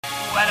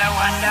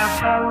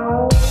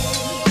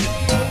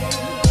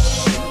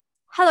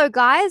Hello,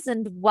 guys,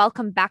 and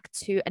welcome back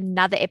to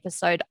another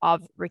episode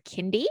of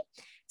Rikindi.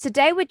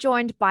 Today, we're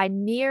joined by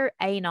Nir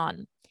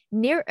Anon.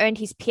 Nir earned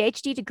his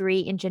PhD degree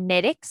in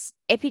genetics,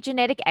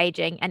 epigenetic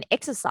aging, and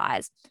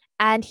exercise,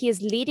 and he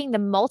is leading the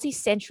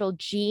multicentral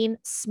gene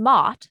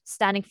SMART,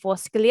 standing for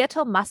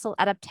Skeletal Muscle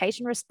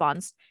Adaptation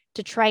Response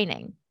to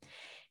Training.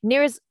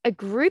 Nir is a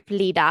group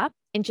leader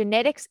in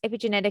genetics,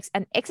 epigenetics,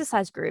 and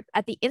exercise group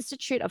at the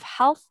Institute of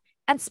Health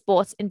and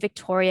Sports in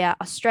Victoria,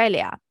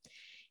 Australia.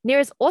 Nir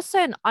is also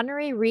an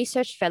honorary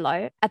research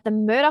fellow at the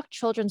Murdoch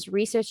Children's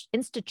Research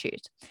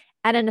Institute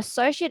and an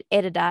associate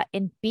editor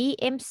in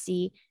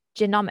BMC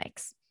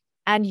Genomics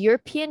and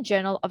European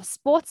Journal of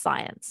Sports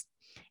Science.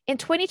 In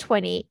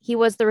 2020, he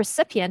was the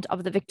recipient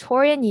of the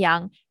Victorian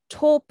Young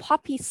Tall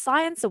Poppy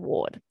Science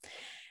Award.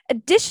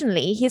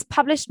 Additionally, he has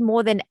published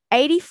more than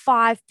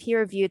 85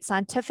 peer-reviewed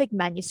scientific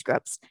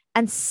manuscripts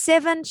and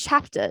 7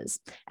 chapters,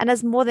 and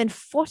has more than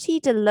 40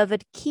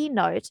 delivered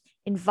keynote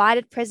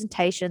invited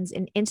presentations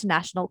in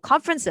international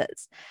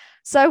conferences.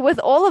 So with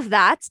all of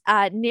that,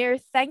 Nir,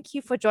 thank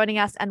you for joining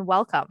us and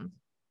welcome.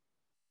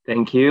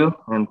 Thank you,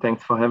 and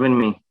thanks for having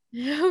me.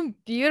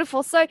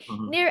 Beautiful. So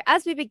Nir,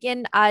 as we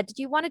begin, did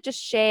you want to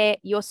just share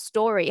your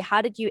story?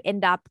 How did you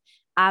end up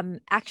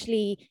being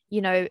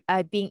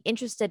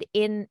interested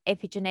in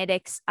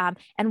epigenetics,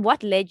 and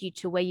what led you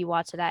to where you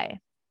are today?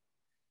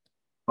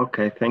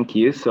 Okay, thank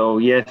you. So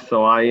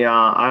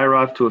I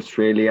arrived to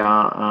Australia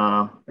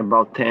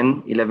about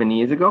 11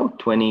 years ago,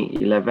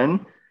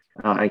 2011.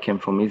 I came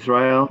from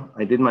Israel.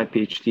 I did my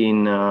PhD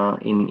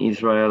in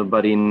Israel,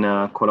 but in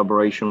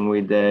collaboration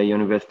with the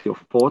University of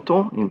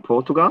Porto in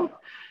Portugal.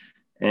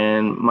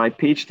 And my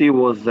PhD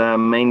was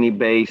mainly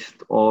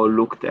based or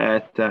looked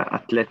at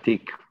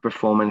athletic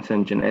performance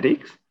and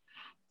genetics.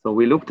 So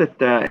we looked at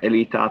the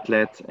elite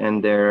athletes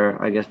and their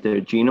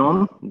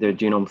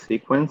genome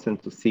sequence,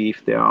 and to see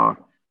if they are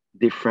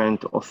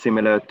different or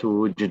similar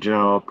to the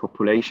general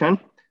population.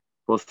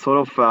 It was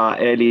sort of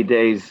early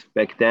days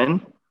back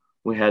then.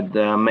 We had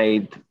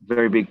made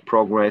very big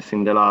progress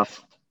in the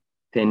last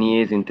 10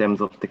 years in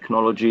terms of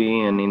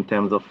technology and in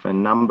terms of a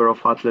number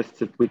of athletes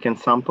that we can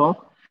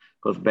sample,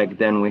 because back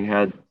then we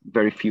had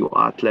very few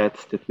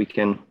athletes that we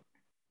can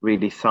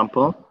really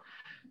sample.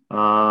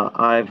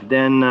 I've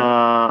then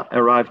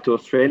arrived to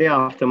Australia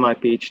after my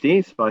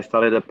PhD. So I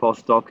started a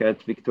postdoc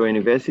at Victoria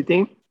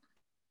University.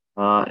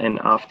 And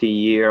after a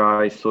year,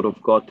 I sort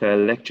of got a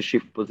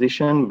lectureship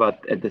position,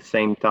 but at the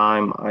same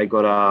time, I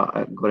got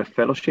a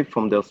fellowship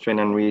from the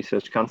Australian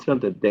Research Council,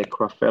 the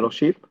DECRA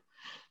Fellowship.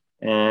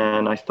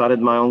 And I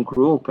started my own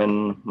group,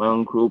 and my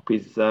own group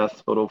is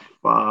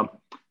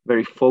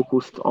very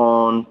focused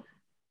on,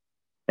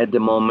 at the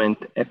moment,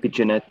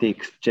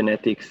 epigenetics,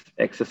 genetics,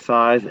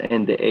 exercise,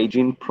 and the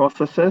aging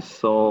processes.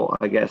 So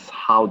I guess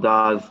how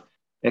does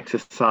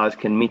exercise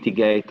can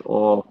mitigate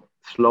or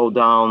slow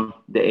down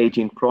the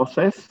aging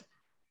process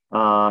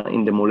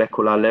in the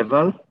molecular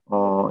level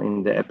or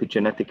in the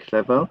epigenetic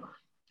level.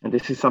 And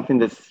this is something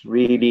that's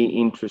really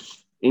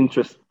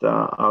interest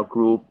our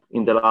group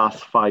in the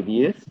last 5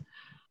 years.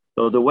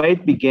 So the way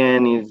it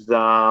began is,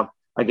 I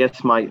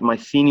guess my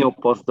senior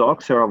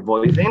postdoc, Sarah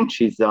Voisin,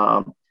 she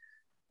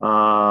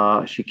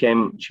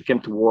came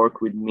to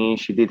work with me.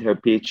 She did her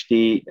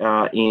PhD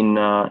in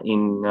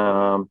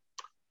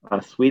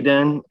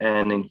Sweden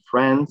and in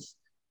France.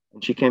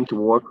 And she came to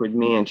work with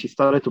me, and she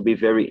started to be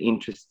very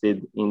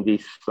interested in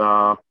this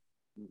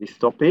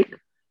topic.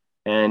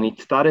 And it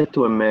started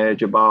to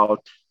emerge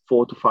about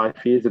 4 to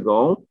 5 years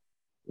ago,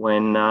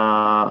 when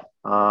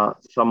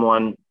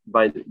someone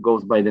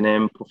goes by the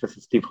name Professor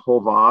Steve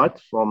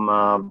Horvath from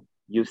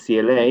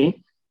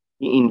UCLA.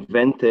 He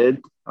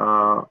invented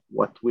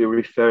what we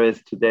refer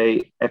as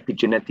today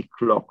epigenetic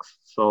clocks.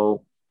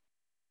 So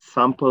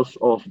samples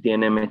of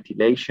DNA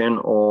methylation,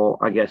 or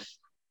I guess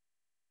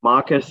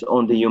markers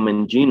on the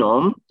human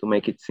genome, to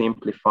make it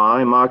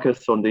simplify,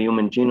 markers on the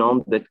human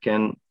genome that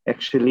can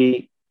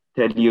actually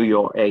tell you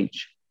your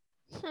age.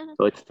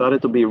 So it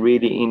started to be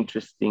really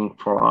interesting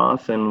for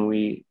us, and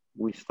we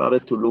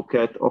started to look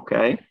at,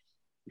 okay,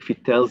 if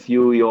it tells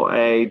you your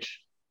age,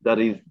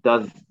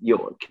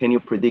 can you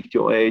predict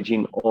your age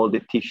in all the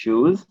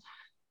tissues?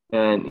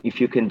 And if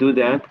you can do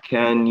that,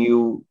 can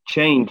you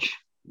change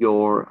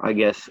your, I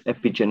guess,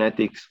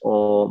 epigenetics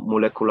or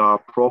molecular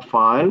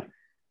profile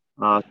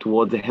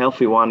towards a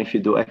healthy one if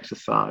you do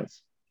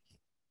exercise?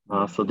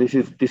 So this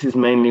is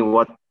mainly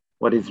what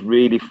is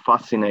really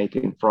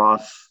fascinating for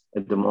us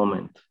at the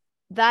moment.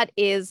 That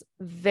is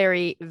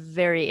very,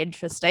 very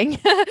interesting.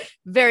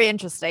 Very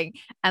interesting.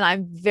 And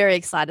I'm very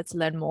excited to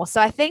learn more.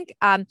 So I think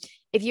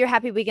if you're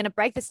happy, we're going to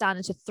break this down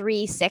into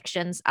 3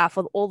 sections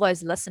for all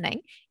those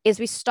listening. Is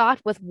we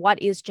start with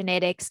what is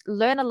genetics,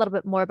 learn a little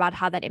bit more about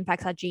how that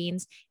impacts our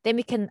genes. Then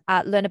we can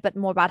learn a bit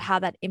more about how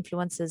that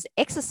influences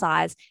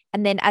exercise.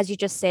 And then, as you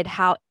just said,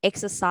 how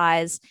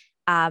exercise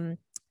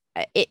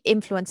it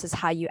influences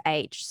how you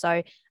age.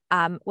 So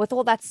with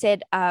all that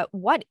said,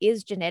 what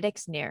is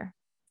genetics, Nir?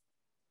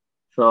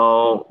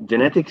 So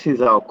genetics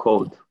is our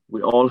code.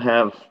 We all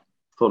have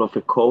sort of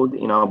a code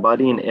in our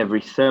body, in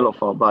every cell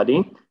of our body.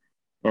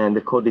 And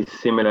the code is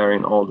similar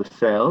in all the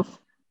cells.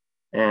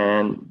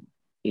 And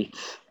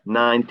it's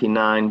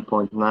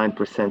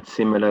 99.9%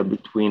 similar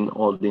between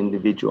all the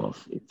individuals.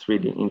 It's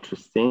really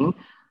interesting.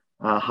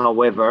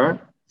 However,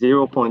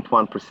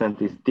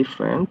 0.1% is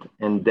different,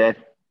 and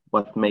that's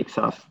what makes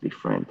us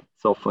different.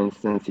 So for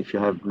instance, if you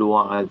have blue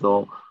eyes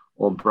or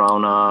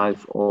brown eyes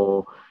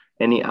or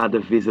any other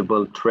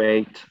visible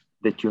trait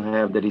that you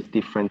have that is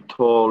different,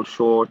 tall,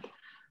 short,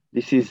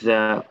 this is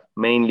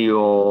mainly,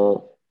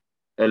 or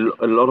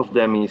a lot of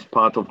them is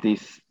part of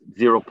this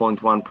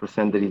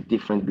 0.1% that is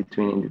different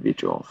between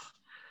individuals.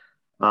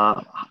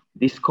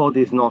 This code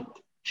is not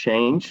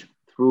changed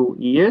through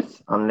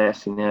years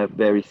unless in a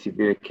very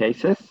severe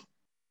cases.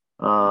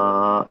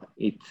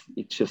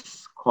 It's just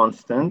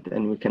constant,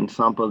 and we can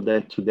sample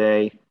that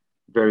today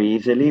very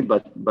easily,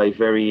 but by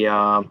very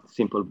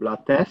simple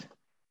blood test.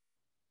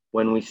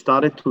 When we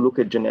started to look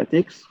at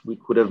genetics, we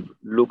could have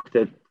looked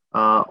at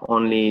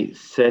only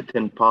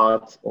certain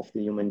parts of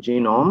the human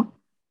genome,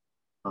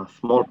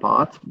 small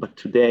parts, but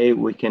today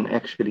we can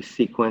actually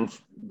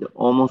sequence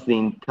almost the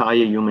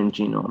entire human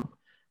genome.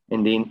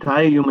 And the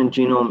entire human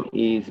genome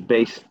is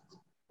based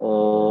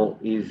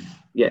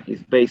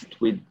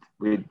with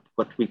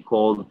what we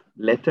call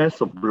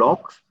letters or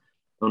blocks.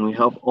 And we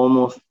have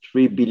almost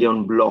 3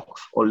 billion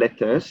blocks or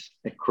letters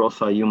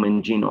across our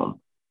human genome.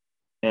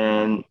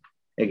 And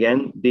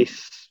again,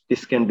 this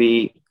can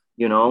be,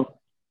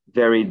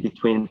 varied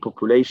between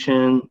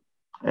population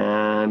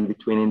and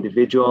between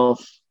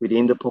individuals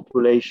within the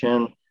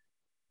population.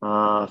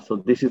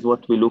 So this is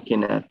what we're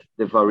looking at,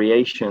 the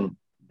variation,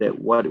 that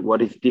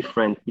what is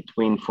different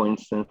between, for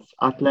instance,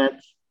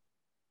 athletes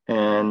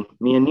and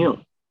me and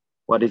you.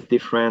 What is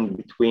different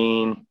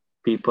between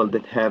people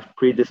that have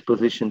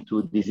predisposition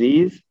to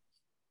disease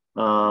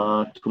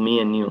to me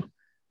and you.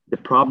 The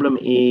problem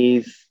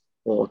is,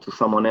 or to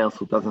someone else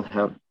who doesn't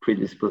have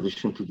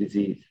predisposition to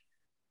disease.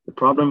 The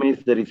problem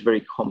is that it's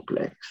very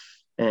complex,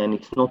 and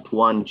it's not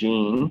one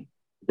gene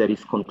that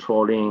is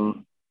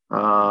controlling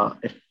a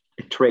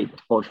trait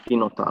or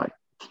phenotype.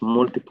 It's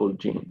multiple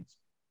genes.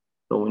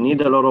 So we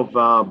need a lot of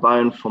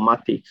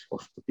bioinformatics or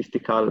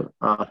statistical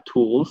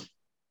tools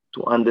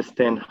to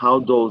understand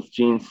how those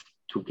genes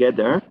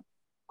together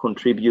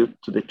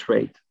contribute to the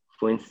trait.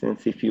 For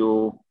instance, if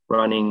you're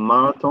running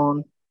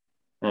marathon,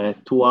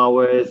 2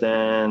 hours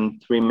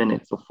and 3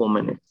 minutes or 4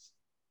 minutes,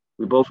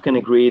 we both can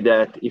agree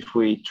that if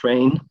we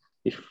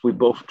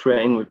both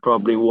train, we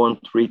probably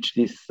won't reach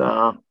this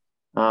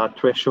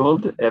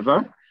threshold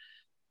ever.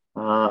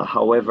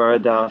 However,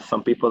 there are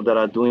some people that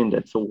are doing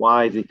that. So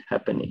why is it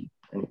happening?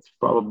 And it's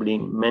probably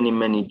many,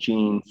 many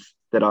genes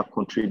that are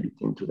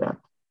contributing to that.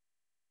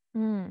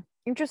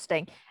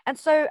 Interesting. And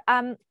so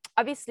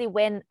obviously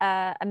when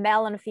a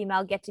male and a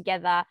female get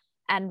together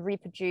and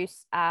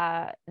reproduce,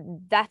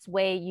 that's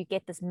where you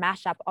get this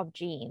mashup of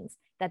genes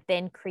that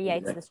then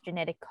creates this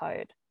genetic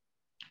code.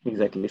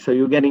 Exactly. So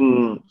you're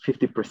getting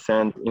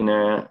 50%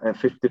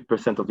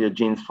 50% of your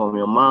genes from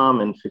your mom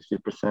and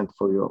 50%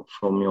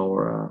 from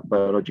your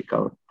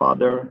biological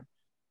father,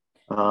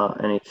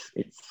 and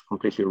it's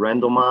completely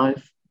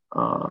randomized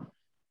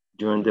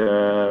during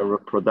the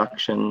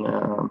reproduction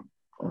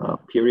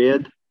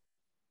period,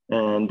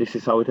 and this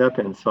is how it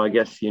happens. So I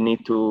guess you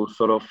need to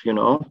sort of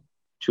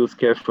choose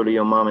carefully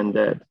your mom and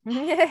dad.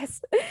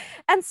 Yes.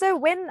 And so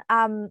when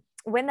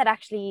that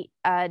actually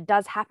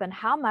does happen,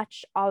 how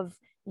much of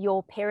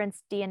your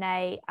parents'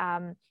 DNA,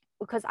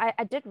 because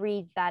I did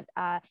read that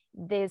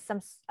there's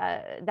some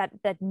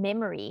that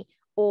memory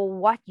or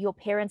what your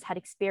parents had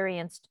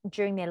experienced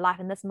during their life,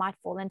 and this might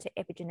fall into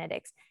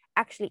epigenetics,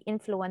 actually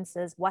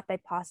influences what they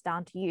pass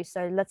down to you.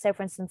 So let's say,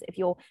 for instance, if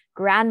your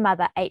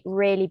grandmother ate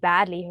really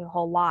badly her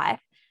whole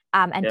life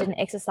and didn't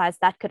exercise,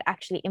 that could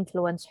actually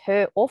influence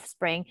her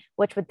offspring,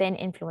 which would then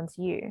influence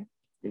you.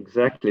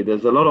 Exactly.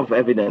 There's a lot of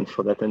evidence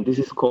for that. And this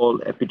is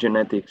called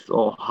epigenetics,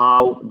 or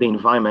how the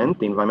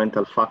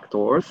environmental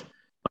factors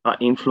are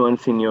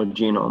influencing your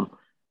genome.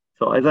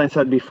 So as I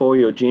said before,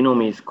 your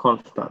genome is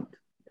constant.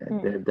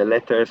 The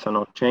letters are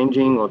not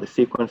changing, or the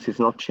sequence is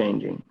not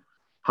changing.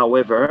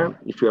 However,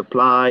 if you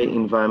apply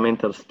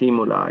environmental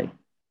stimuli,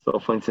 so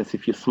for instance,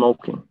 if you're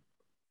smoking,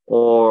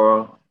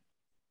 or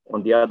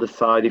on the other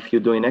side, if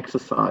you're doing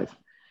exercise,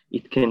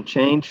 it can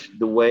change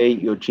the way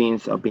your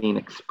genes are being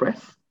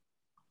expressed.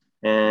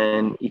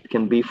 And it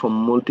can be for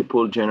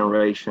multiple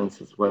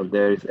generations as well.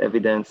 There is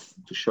evidence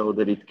to show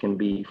that it can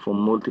be for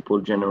multiple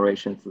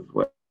generations as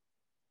well.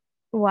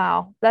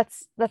 Wow,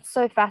 that's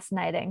so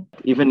fascinating.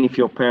 Even if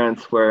your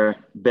parents were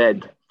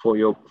bad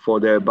for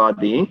their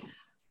body,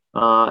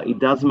 it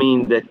does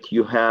mean that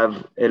you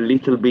have a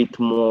little bit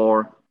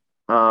more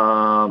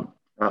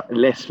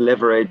less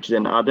leverage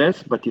than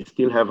others, but you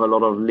still have a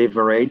lot of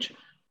leverage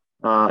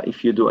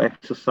if you do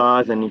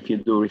exercise and if you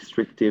do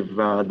restrictive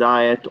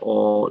diet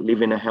or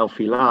living a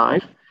healthy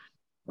life.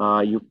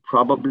 You're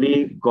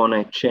probably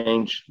gonna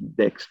change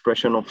the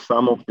expression of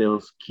some of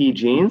those key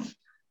genes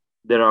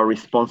that are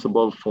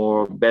responsible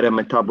for better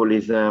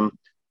metabolism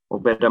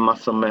or better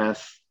muscle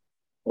mass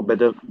or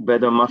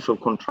better muscle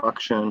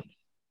contraction,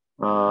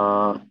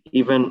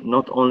 even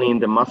not only in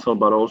the muscle,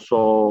 but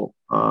also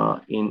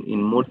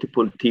in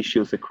multiple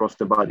tissues across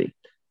the body.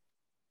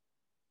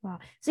 Wow.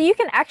 So you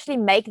can actually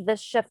make this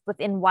shift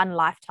within one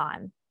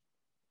lifetime.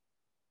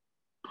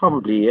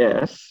 Probably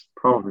yes.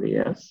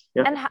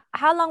 Yeah. And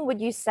how long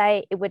would you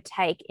say it would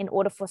take in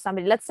order for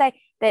somebody, let's say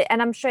that,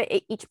 and I'm sure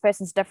each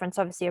person's different,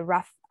 so obviously a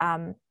rough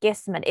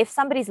guesstimate. If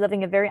somebody's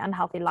living a very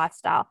unhealthy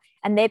lifestyle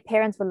and their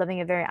parents were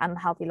living a very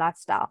unhealthy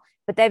lifestyle,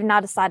 but they've now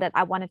decided,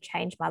 I want to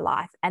change my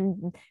life.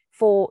 And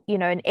for,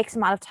 an X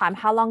amount of time,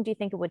 how long do you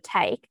think it would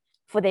take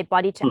for their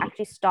body to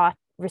actually start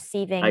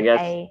receiving I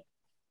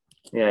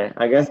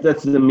guess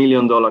that's the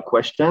 $1,000,000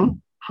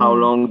 question. How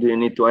long do you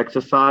need to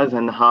exercise,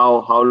 and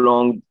how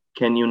long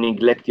can you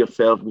neglect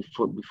yourself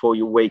before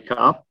you wake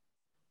up?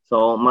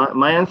 So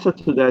my answer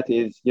to that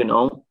is,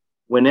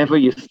 whenever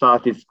you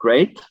start is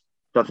great.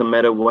 Doesn't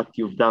matter what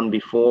you've done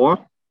before.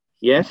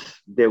 Yes,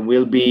 there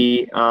will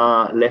be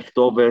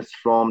leftovers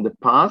from the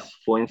past.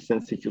 For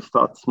instance, if you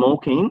start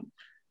smoking,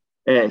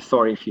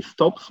 if you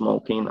stop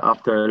smoking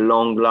after a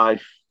long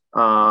life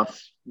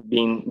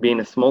being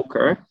a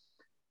smoker,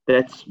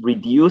 that's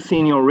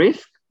reducing your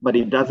risk, but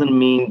it doesn't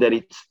mean that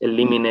it's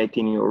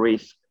eliminating your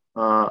risk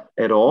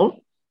at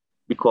all,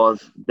 because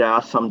there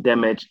are some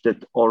damage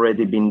that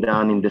already been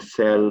done in the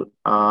cell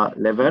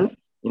level,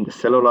 in the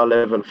cellular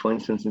level. For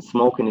instance, in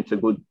smoking, it's a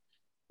good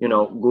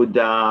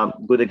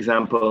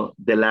example.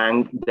 The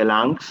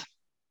lungs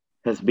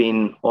has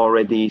been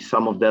already,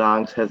 some of the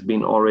lungs has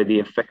been already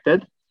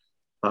affected.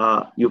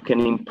 You can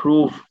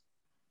improve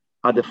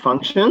other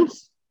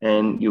functions,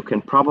 and you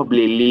can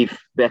probably live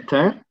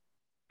better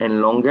and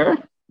longer,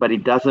 but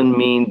it doesn't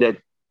mean that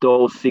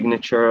those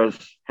signatures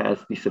has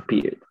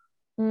disappeared.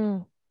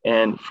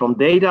 And from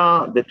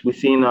data that we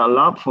see in our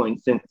lab, for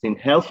instance, in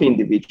healthy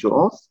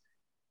individuals,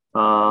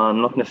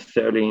 not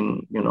necessarily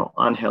in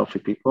unhealthy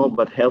people,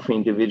 but healthy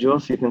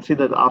individuals, you can see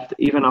that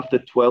even after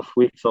 12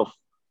 weeks of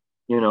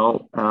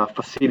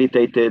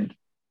facilitated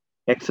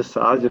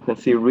exercise, you can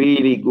see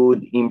really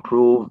good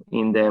improve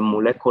in the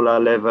molecular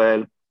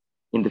level,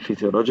 in the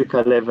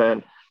physiological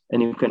level.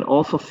 And you can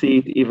also see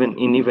it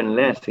even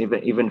less,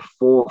 even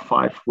 4 or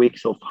 5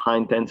 weeks of high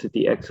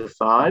intensity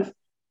exercise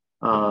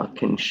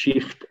can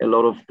shift a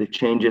lot of the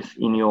changes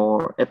in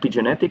your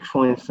epigenetics,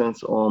 for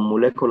instance, or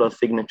molecular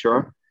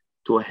signature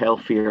to a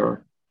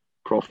healthier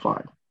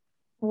profile.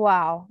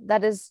 Wow,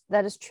 that is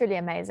truly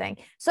amazing.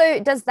 So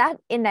does that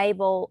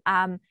enable,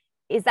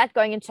 is that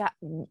going into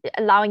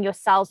allowing your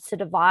cells to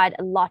divide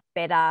a lot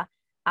better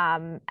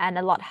and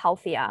a lot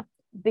healthier?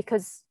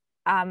 Because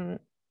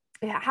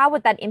how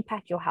would that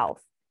impact your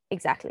health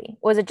exactly?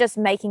 Or is it just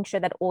making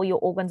sure that all your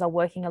organs are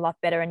working a lot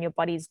better and your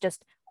body's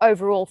just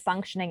overall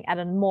functioning at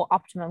a more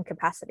optimum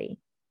capacity?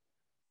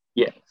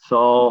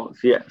 So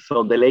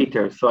the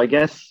later. So I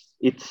guess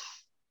it's,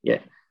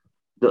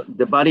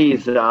 the body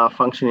is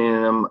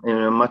functioning in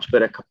a much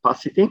better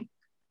capacity.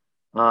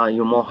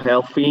 You're more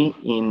healthy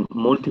in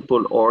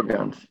multiple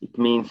organs. It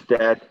means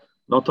that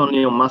not only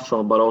your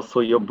muscle, but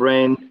also your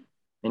brain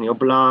and your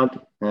blood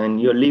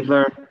and your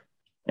liver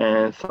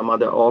and some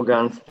other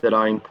organs that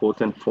are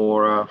important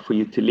for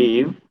you to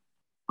live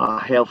are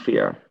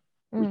healthier,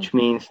 which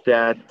means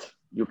that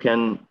you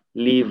can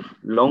live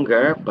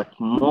longer, but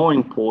more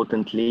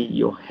importantly,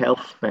 your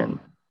health span,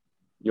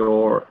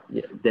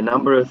 the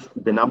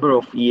number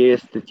of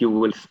years that you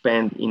will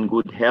spend in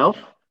good health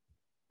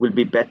will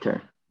be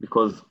better.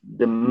 Because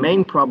the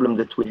main problem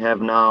that we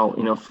have now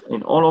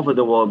in all over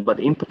the world, but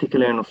in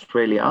particular in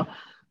Australia,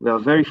 we are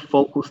very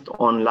focused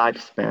on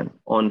lifespan,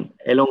 on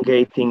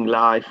elongating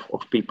life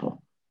of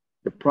people.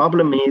 The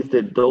problem is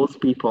that those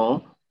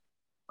people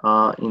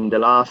in the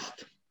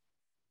last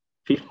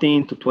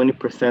 15 to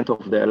 20%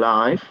 of their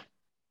life,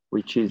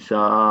 which is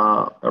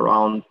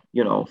around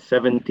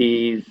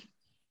 70s,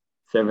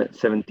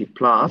 70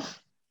 plus,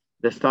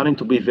 they're starting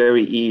to be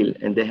very ill,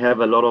 and they have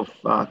a lot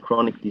of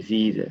chronic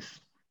diseases.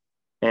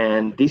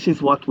 And this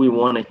is what we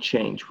want to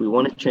change. We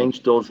want to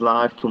change those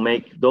lives to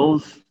make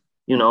those,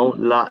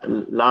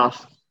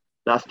 last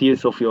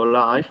years of your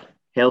life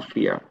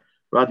healthier,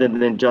 rather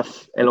than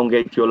just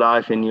elongate your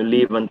life and you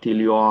live until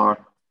you are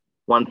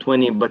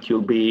 120, but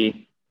you'll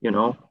be,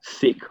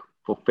 sick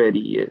for 30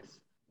 years.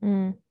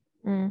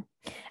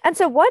 And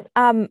so what,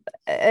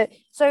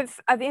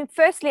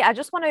 firstly, I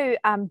just want to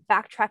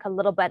backtrack a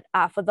little bit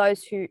for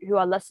those who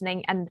are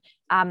listening and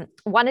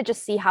want to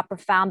just see how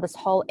profound this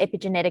whole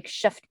epigenetic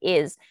shift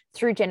is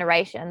through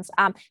generations.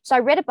 So I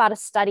read about a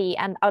study,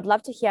 and I would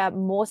love to hear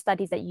more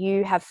studies that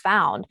you have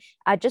found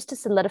just to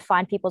solidify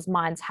in people's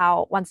minds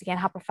how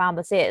profound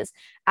this is,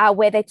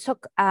 where they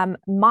took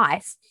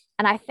mice,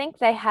 and I think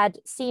they had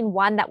seen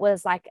one that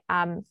was like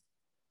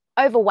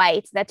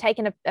overweight. They'd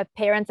taken a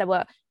parents that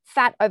were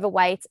fat,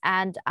 overweight,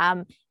 and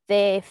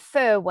their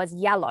fur was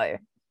yellow,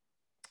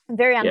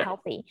 very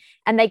unhealthy.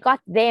 And they got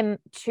them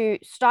to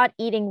start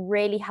eating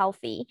really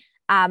healthy.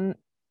 And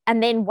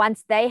then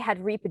once they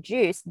had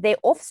reproduced, their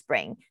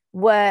offspring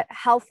were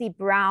healthy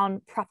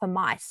brown proper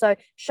mice. So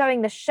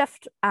showing the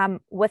shift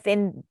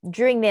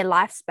during their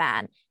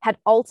lifespan had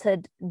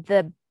altered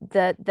the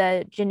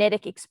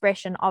genetic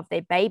expression of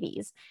their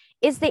babies.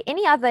 Is there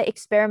any other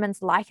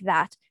experiments like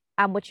that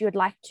which you would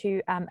like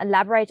to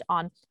elaborate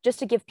on, just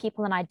to give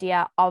people an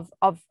idea of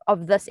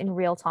this in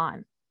real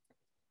time?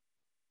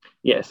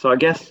 Yeah, so I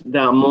guess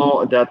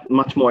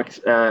much more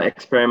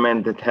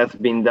experiment that has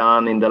been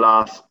done in the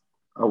last,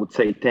 I would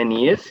say, 10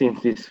 years,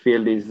 since this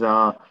field is,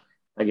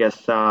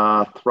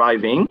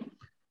 thriving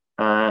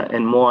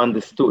and more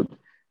understood.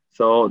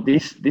 So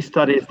these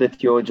studies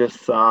that you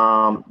just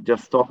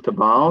talked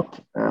about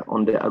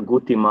on the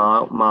agouti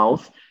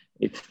mouse,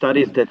 it's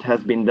studies that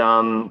has been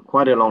done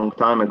quite a long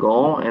time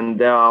ago, and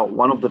they are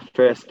one of the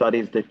first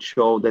studies that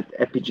show that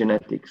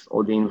epigenetics,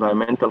 or the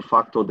environmental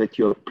factor that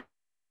you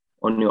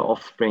on your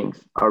offsprings,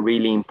 are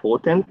really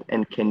important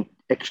and can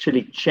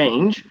actually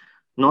change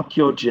not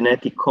your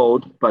genetic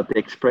code, but the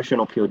expression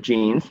of your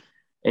genes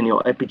and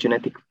your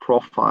epigenetic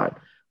profile,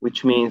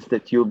 which means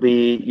that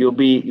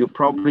you'll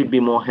probably be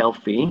more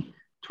healthy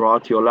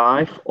throughout your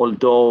life,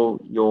 although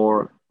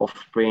your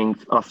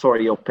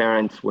your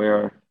parents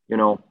were,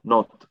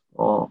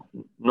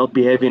 not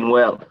behaving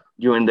well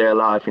during their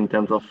life in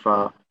terms of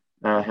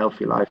a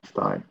healthy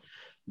lifestyle.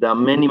 There are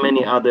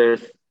many other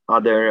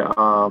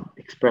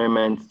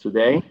experiments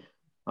today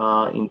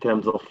in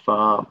terms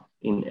of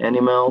in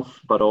animals,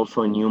 but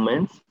also in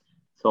humans.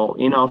 So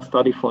in our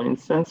study, for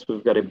instance,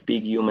 we've got a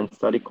big human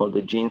study called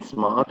the Gene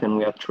Smart, and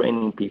we are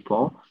training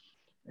people,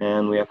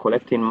 and we are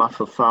collecting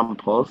muscle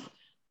samples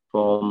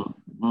from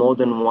more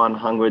than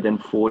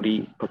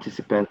 140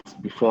 participants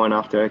before and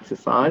after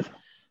exercise.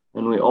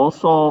 And we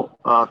also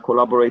are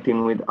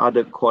collaborating with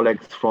other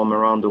colleagues from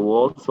around the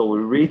world. So we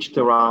reached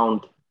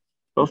around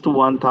close to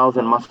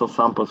 1,000 muscle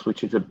samples,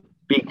 which is a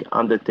big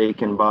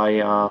undertaking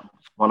by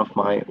one of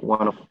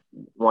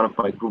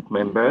my group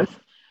members.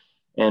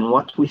 And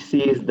what we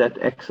see is that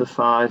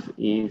exercise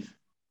is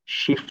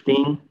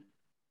shifting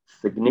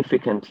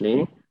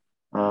significantly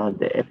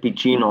the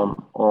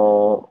epigenome,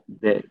 or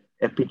the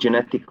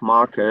epigenetic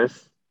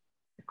markers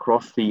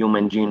across the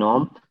human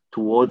genome,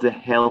 towards a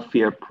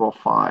healthier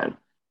profile.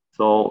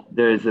 So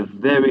there is a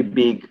very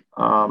big,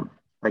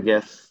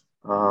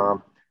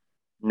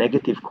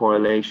 negative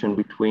correlation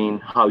between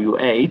how you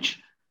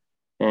age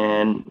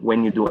and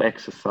when you do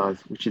exercise,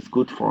 which is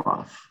good for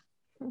us.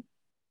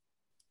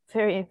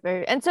 Very,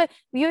 very. And so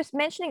you were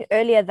mentioning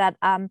earlier that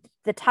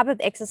the type of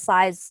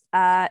exercise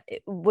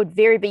would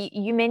vary, but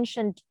you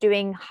mentioned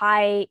doing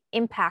high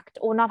impact,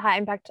 or not high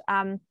impact,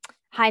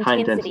 high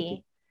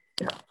intensity.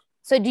 Yeah.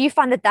 So do you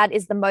find that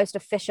is the most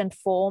efficient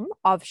form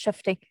of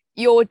shifting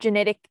your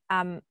genetic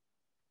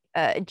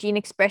gene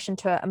expression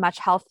to a much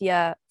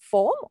healthier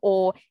form,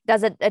 or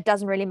it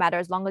doesn't really matter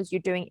as long as you're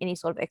doing any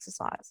sort of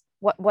exercise?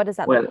 What does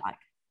that look like?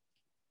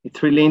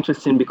 It's really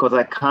interesting because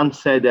I can't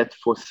say that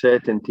for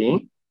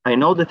certainty. I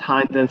know that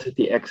high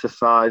intensity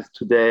exercise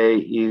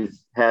today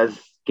has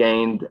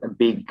gained a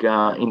big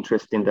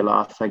interest in the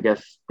last, I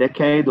guess,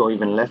 decade or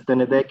even less than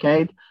a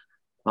decade.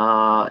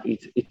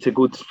 It's a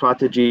good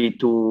strategy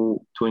to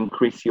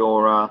increase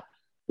your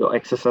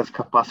exercise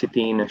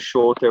capacity in a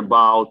shorter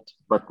bout,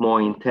 but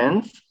more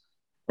intense.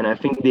 And I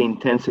think the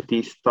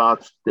intensity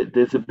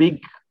there's a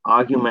big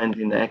argument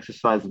in the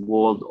exercise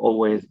world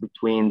always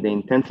between the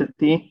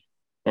intensity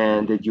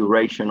and the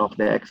duration of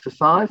the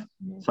exercise.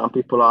 Mm-hmm. Some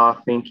people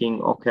are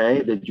thinking,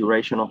 okay, the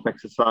duration of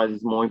exercise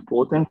is more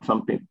important.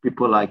 Some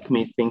people like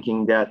me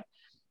thinking that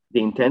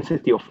the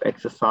intensity of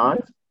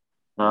exercise,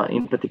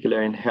 in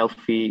particular in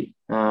healthy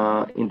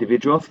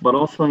individuals, but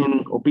also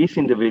in obese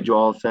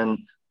individuals and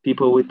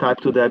people with type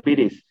 2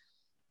 diabetes,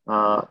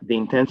 the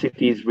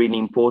intensity is really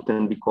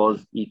important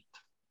because it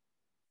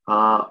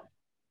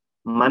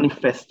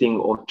manifesting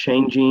or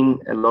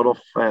changing a lot of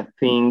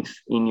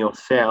things in your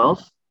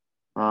cells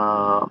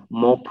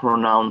more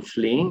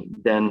pronouncedly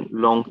than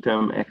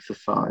long-term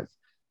exercise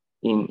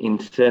in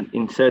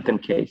certain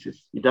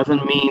cases. It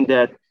doesn't mean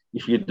that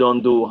if you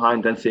don't do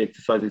high-intensity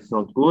exercise, it's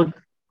not good,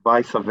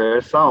 vice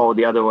versa, or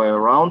the other way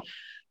around.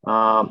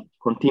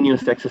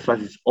 Continuous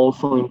exercise is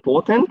also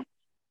important.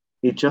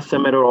 It's just a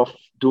matter of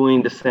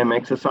doing the same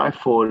exercise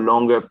for a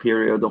longer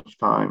period of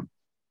time.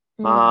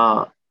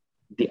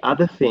 The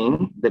other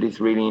thing that is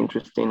really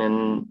interesting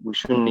and we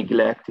shouldn't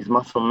neglect is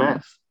muscle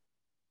mass.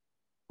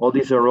 All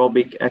these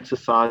aerobic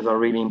exercises are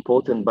really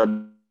important, but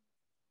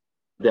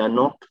they are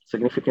not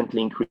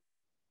significantly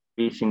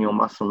increasing your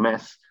muscle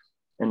mass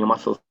and your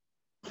muscle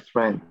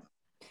strength.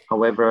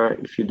 However,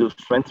 if you do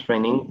strength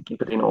training,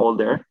 keep it in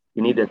order,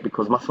 you need it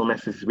because muscle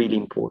mass is really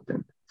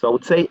important. So I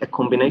would say a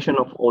combination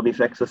of all these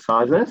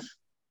exercises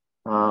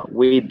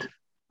with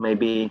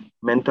maybe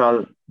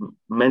mental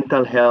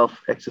health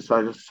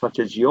exercises such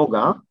as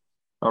yoga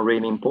are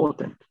really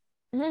important.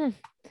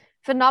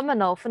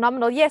 Phenomenal.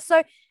 Yeah.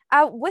 So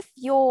with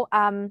your,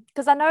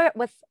 because I know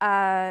with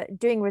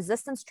doing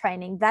resistance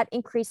training, that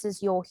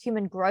increases your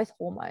human growth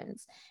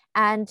hormones.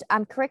 And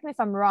correct me if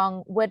I'm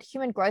wrong, would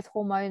human growth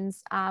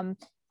hormones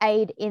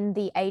aid in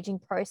the aging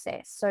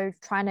process? So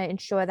trying to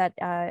ensure that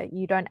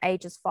you don't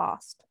age as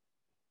fast.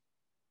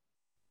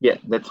 Yeah,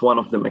 that's one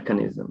of the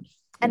mechanisms.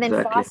 And then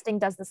Exactly. fasting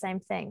does the same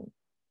thing.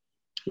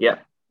 Yeah,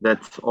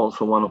 that's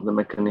also one of the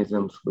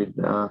mechanisms with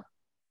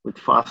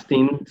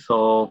fasting.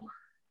 So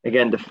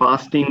again, the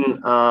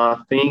fasting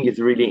thing is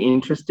really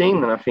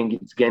interesting, and I think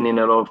it's gaining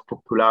a lot of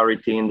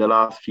popularity in the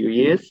last few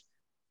years.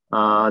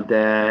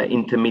 The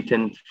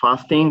intermittent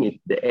fasting,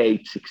 the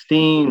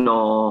 8-16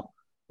 or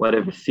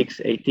whatever,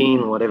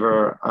 6-18,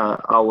 whatever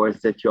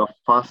hours that you're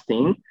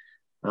fasting,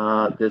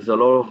 there's a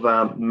lot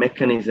of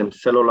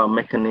mechanisms, cellular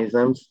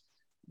mechanisms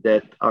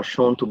that are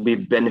shown to be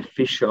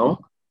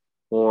beneficial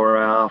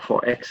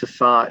for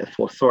exercise,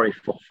 for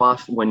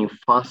fast when you're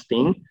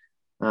fasting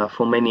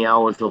for many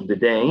hours of the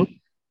day,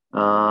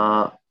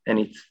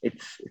 and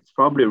it's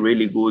probably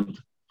really good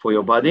for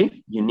your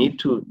body. You need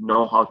to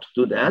know how to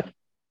do that,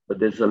 but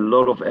there's a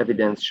lot of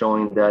evidence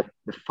showing that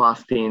the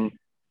fasting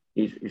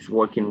is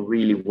working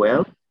really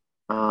well.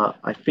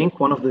 I think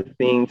one of the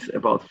things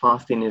about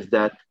fasting is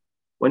that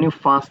when you're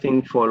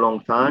fasting for a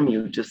long time,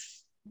 you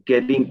just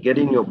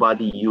getting your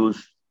body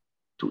used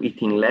to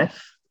eating less,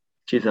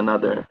 which is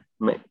another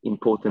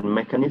important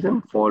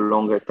mechanism for a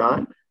longer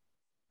time.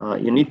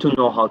 You need to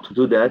know how to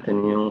do that,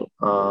 and you,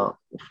 of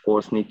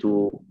course, need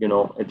to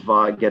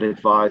get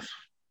advice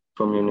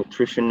from your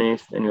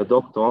nutritionist and your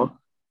doctor.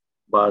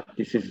 But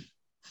this is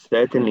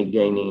certainly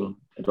gaining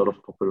a lot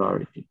of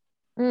popularity.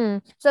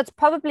 So it's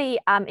probably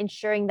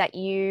ensuring that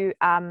you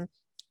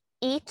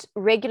eat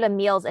regular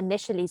meals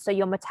initially so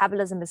your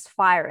metabolism is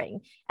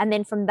firing, and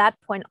then from that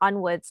point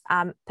onwards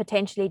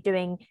potentially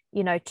doing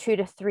 2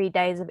 to 3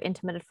 days of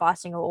intermittent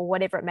fasting or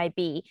whatever it may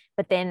be,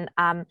 but then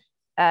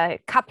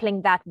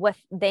coupling that with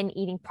then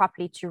eating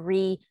properly to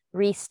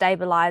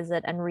re-stabilize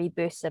it and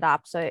reboost it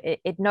up, so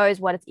it knows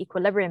what its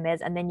equilibrium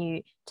is, and then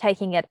you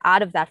taking it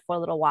out of that for a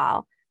little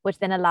while, which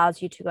then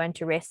allows you to go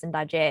into rest and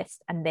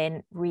digest, and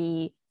then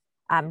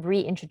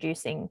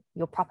reintroducing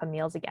your proper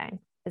meals again.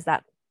 Is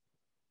that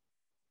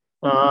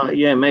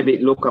Yeah, maybe.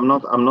 Look, I'm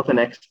not an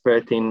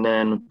expert in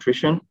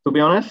nutrition, to be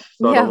honest.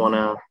 So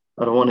yeah.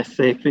 I don't wanna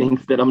say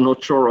things that I'm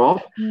not sure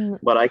of.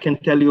 But I can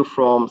tell you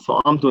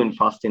so I'm doing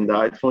fasting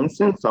diet, for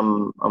instance.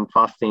 I'm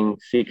fasting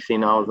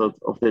 16 hours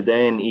of the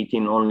day and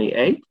eating only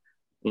 8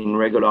 in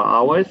regular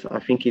hours. I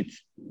think it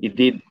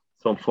did,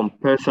 so from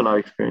personal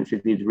experience,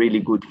 it did really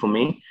good for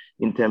me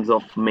in terms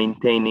of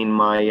maintaining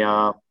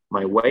my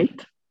my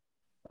weight,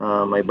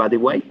 my body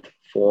weight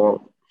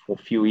for a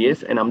few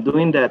years, and I'm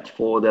doing that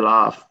for the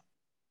last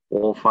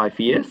 4 or 5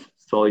 years.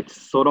 So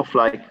it's sort of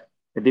like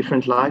a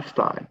different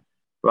lifestyle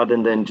rather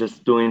than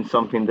just doing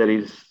something that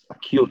is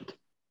acute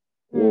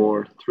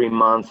for 3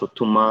 months or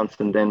 2 months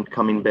and then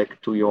coming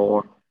back to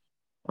your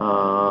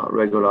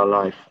regular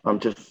life.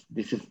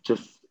 This is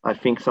just, I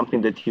think,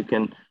 something that you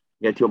can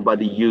get your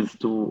body used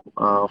to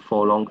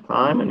for a long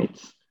time. And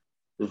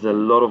there's a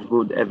lot of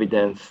good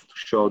evidence to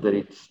show that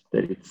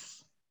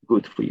it's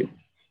good for you.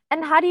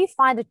 And how do you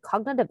find it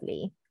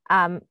cognitively?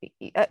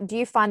 Do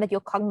you find that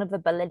your cognitive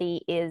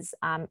ability is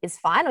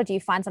fine, or do you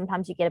find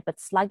sometimes you get a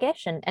bit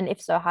sluggish? And if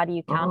so, how do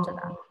you counter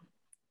that?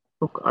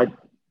 Look, I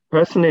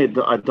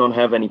don't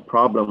have any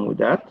problem with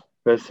that.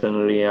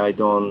 Personally, I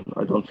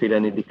don't feel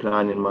any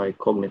decline in my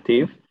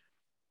cognitive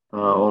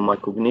or my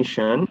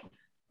cognition.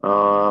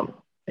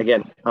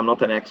 Again, I'm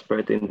not an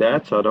expert in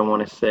that, so I don't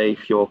want to say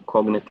if your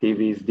cognitive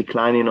is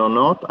declining or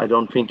not. I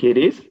don't think it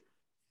is.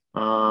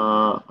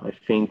 I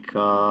think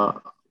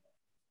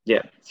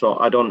yeah, so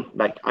I don't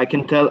like, I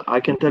can tell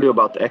you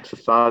about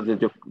exercise that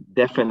you're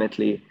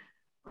definitely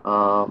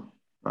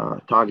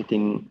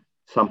targeting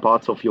some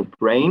parts of your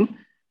brain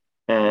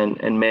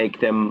and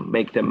make them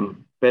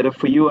better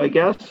for you, I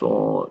guess.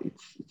 Or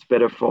it's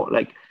better for,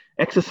 like,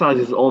 exercise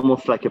is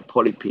almost like a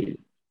poly pill.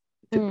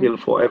 It's a pill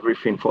for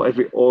everything, for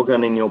every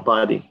organ in your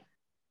body.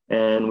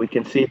 And we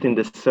can see it in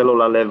the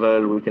cellular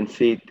level, we can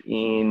see it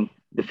in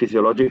the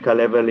physiological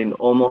level, in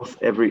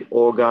almost every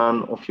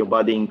organ of your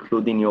body,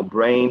 including your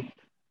brain.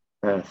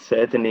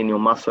 Certainly in your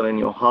muscle and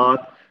your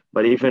heart,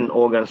 but even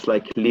organs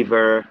like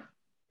liver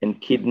and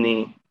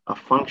kidney are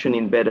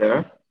functioning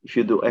better if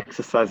you do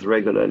exercise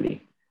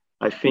regularly.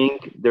 I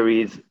think there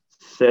is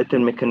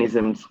certain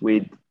mechanisms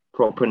with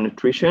proper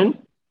nutrition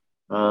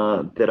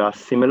that are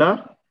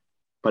similar,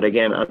 but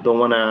again, I don't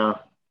want to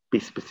be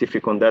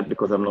specific on that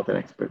because I'm not an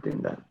expert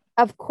in that.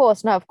 Of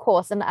course, no, of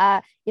course. And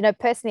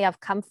personally,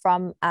 I've come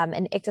from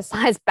an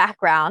exercise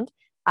background.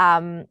 I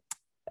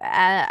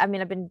mean,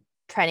 I've been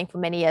training for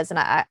many years, and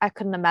I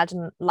couldn't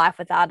imagine life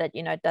without it.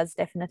 It does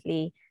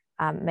definitely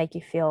make you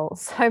feel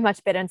so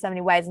much better in so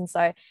many ways. And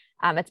so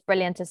it's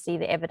brilliant to see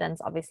the evidence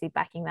obviously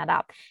backing that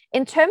up.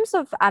 In terms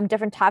of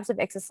different types of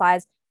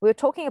exercise, we were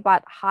talking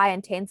about high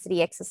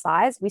intensity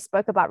exercise. We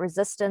spoke about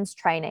resistance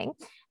training,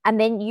 and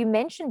then you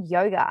mentioned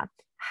yoga.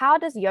 How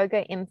does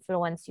yoga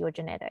influence your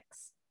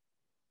genetics?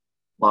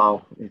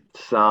 Wow,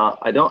 it's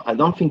I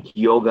don't think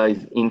yoga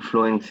is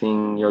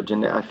influencing your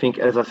I think,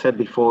 as I said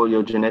before,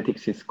 your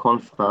genetics is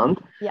constant.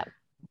 Yeah.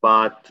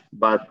 But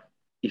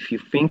if you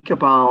think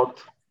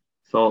about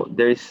So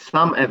there is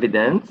some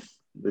evidence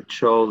that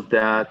shows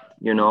that,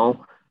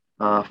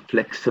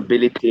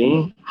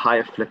 flexibility,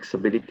 higher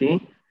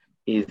flexibility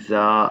is,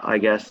 I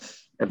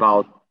guess,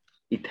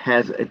 it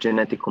has a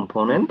genetic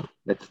component.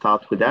 Let's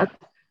start with that.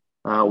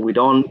 We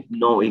don't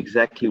know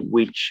exactly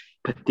which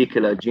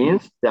particular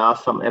genes. There are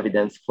some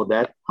evidence for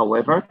that,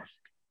 however.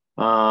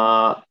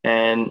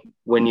 And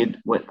when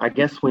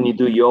you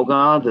do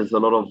yoga, there's a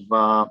lot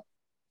of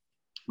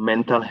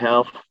mental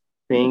health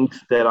things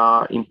that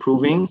are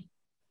improving,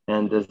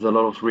 and there's a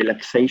lot of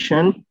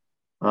relaxation.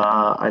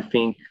 I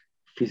think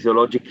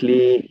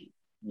physiologically,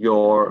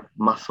 your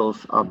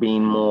muscles are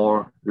being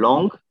more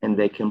long and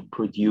they can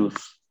produce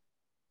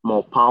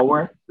more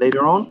power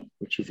later on,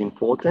 which is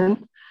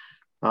important.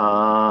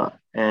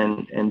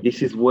 And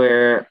this is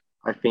where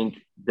I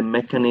think the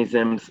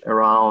mechanisms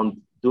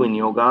around doing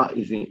yoga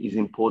is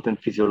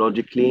important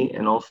physiologically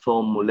and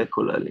also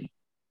molecularly.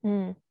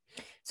 Mm.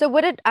 So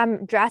would it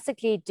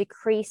drastically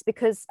decrease,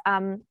 because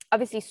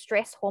obviously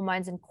stress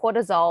hormones and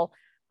cortisol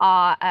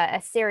are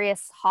a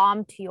serious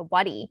harm to your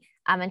body,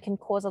 and can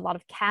cause a lot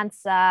of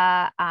cancer,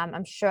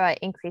 I'm sure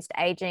increased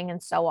aging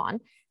and so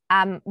on.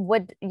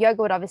 Would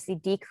yoga obviously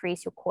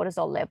decrease your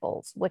cortisol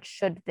levels, which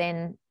should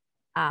then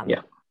allow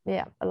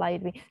you to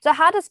be. So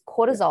how does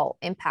cortisol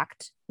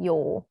impact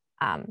your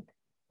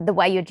the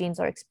way your genes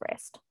are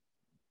expressed?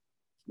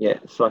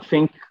 So I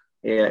think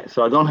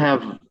so I don't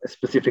have a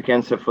specific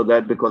answer for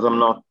that because I'm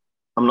not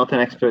an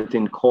expert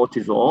in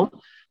cortisol,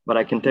 but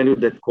I can tell you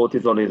that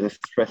cortisol is a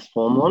stress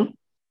hormone,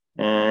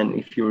 and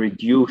if you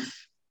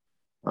reduce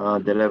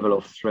the level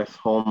of stress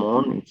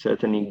hormone, it's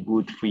certainly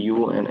good for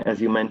you. And as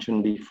you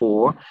mentioned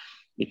before,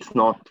 it's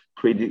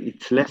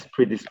less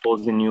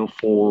predisposing you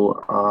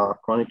for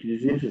chronic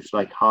diseases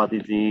like heart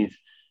disease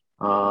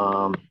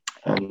and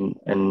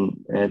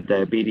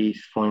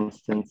diabetes, for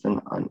instance,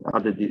 and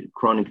other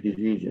chronic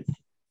diseases.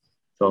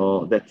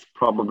 So that's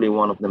probably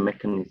one of the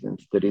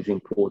mechanisms that is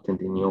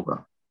important in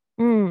yoga.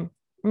 And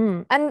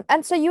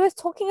so you were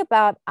talking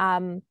about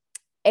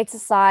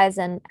exercise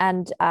and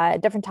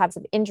different types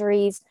of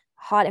injuries,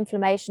 heart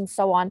inflammation,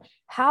 so on.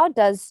 How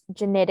does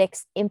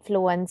genetics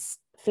influence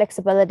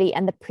flexibility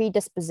and the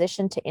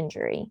predisposition to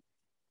injury?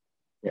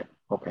 Yeah.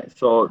 Okay.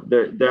 So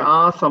there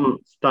are some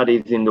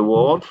studies in the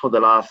world for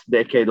the last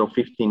decade or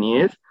 15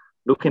 years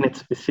looking at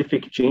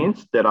specific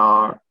genes that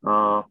are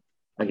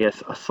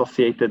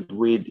associated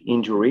with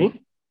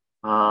injury,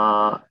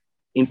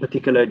 in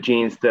particular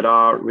genes that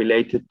are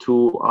related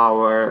to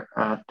our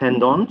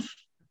tendons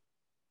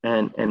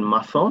and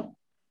muscle.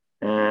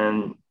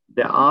 And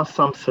there are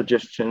some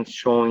suggestions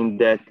showing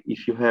that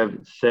if you have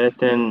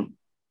certain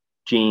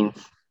genes,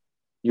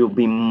 you'll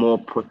be more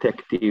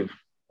protected,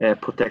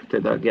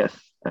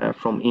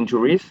 from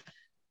injuries.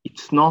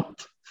 It's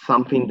not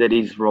something that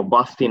is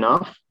robust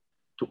enough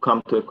to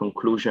come to a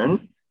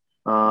conclusion.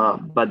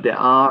 But there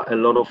are a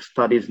lot of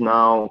studies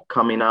now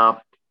coming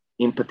up,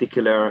 in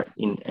particular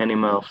in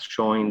animals,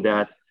 showing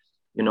that,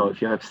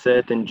 if you have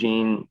certain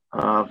gene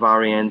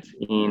variants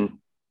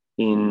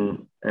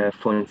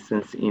for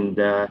instance, in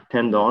the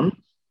tendon,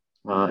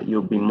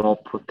 you'll be more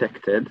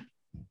protected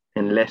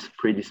and less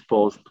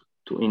predisposed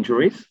to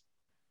injuries.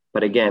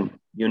 But again,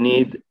 you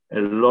need a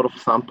lot of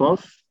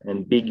samples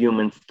and big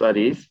human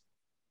studies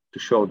to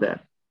show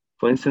that.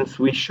 For instance,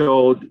 we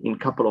showed in a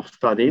couple of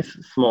studies,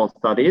 small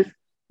studies,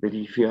 that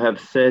if you have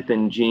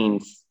certain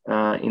genes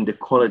in the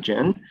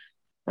collagen,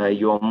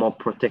 you are more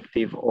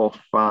protective of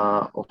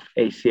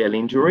ACL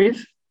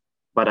injuries.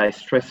 But I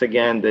stress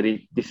again that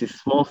this is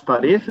small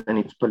studies and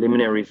it's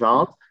preliminary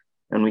results,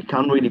 and we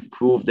can't really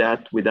prove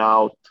that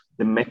without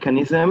the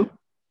mechanism,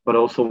 but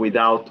also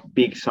without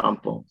big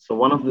samples. So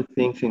one of the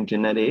things in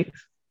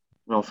genetics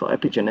and also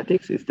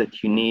epigenetics is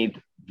that you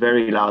need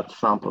very large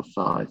sample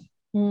size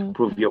to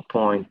prove your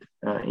point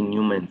in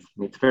humans.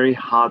 And it's very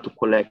hard to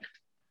collect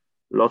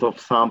a lot of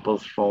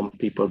samples from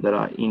people that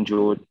are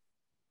injured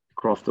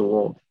across the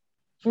world.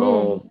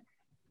 So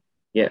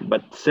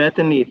but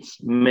certainly it's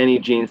many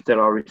genes that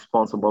are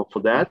responsible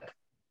for that.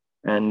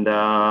 And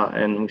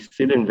we're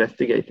still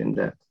investigating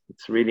that.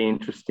 It's really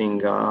interesting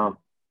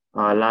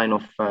line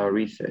of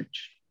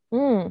research.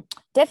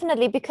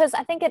 Definitely, because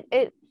I think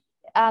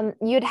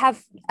you'd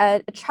have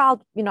a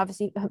child,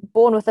 obviously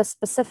born with a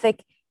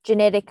specific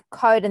genetic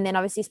code, and then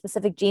obviously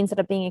specific genes that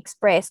are being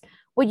expressed.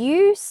 Would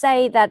you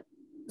say that,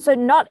 so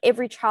not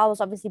every child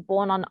is obviously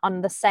born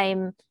on the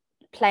same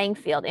playing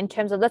field in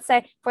terms of, let's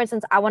say, for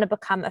instance, I want to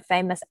become a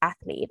famous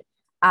athlete.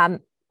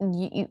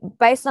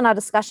 Based on our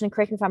discussion,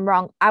 correct me if I'm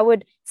wrong,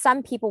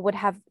 some people would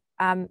have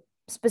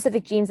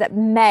specific genes that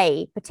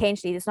may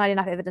potentially, there's not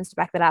enough evidence to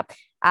back that up,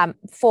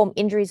 form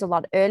injuries a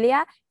lot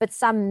earlier, but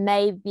some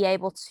may be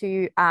able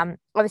to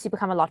obviously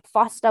become a lot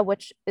faster,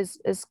 which is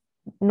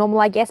normal,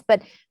 I guess.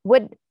 But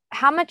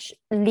how much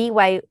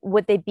leeway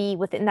would there be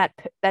within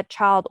that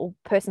child or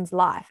person's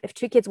life? If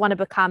two kids want to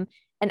become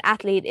an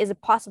athlete, is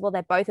it possible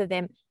that both of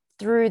them,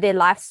 through their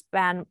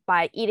lifespan,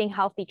 by eating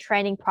healthy,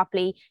 training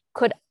properly,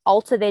 could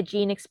alter their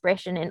gene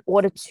expression in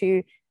order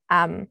to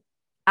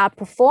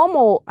outperform?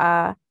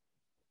 Or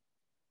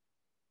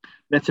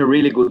That's a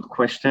really good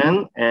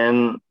question.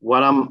 And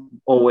what I'm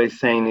always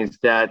saying is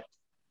that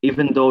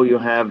even though you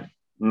have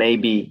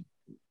maybe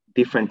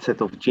different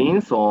set of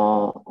genes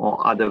or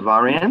other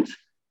variants,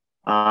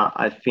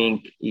 I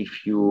think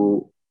if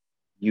you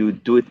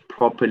do it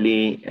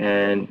properly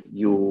and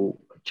you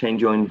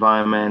change your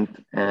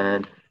environment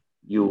and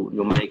you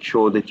make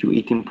sure that you're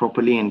eating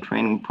properly and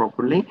training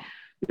properly,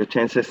 your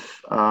chances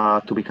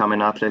to become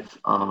an athlete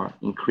are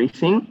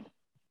increasing.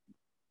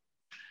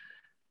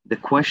 The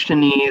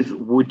question is,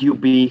 would you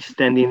be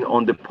standing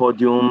on the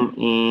podium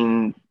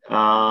in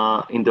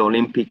the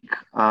Olympic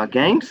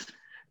Games?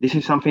 This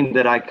is something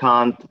that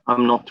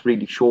I'm not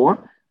really sure,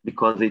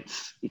 because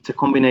it's a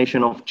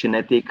combination of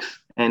genetics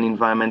and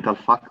environmental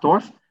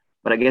factors.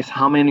 But I guess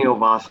how many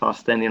of us are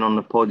standing on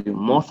the podium?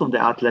 Most of the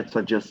athletes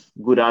are just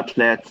good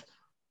athletes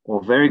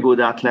or very good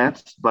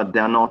athletes, but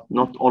they're not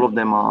all of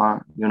them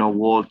are,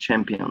 world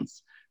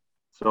champions.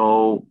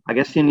 So I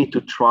guess you need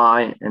to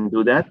try and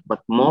do that.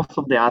 But most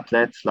of the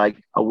athletes, like,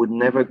 I would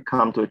never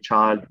come to a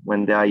child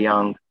when they are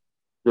young,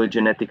 do a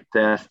genetic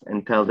test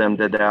and tell them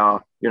that they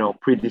are,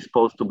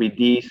 predisposed to be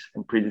this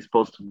and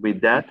predisposed to be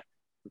that,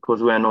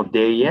 because we are not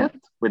there yet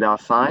with our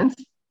science.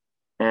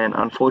 And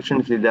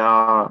unfortunately, there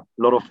are a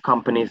lot of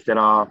companies that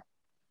are,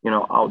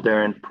 out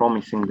there and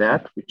promising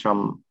that, which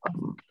I'm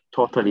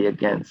totally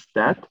against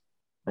that.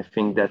 I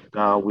think that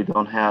we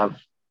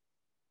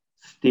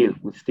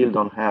still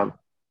don't have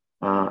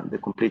the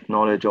complete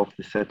knowledge of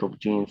the set of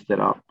genes that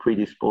are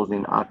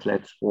predisposing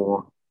athletes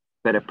for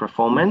better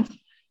performance.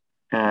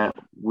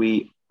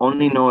 We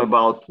only know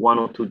about one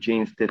or two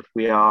genes that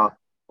we are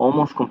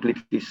almost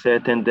completely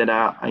certain that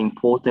are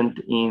important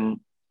in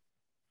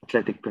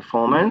athletic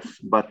performance,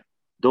 but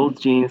those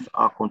genes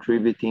are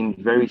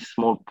contributing very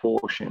small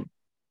portion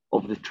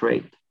of the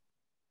trait.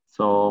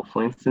 So,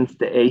 for instance,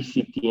 the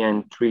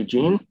ACTN3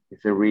 gene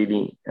is a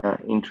really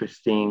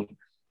interesting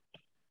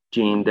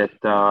gene that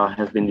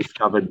has been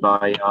discovered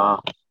by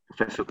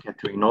Professor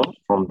Catherine O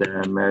from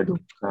the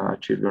Meredith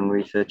Children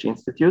Research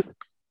Institute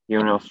here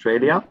in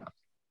Australia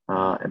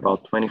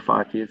about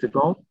 25 years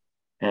ago.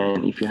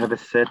 And if you have a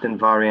certain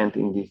variant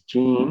in this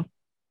gene,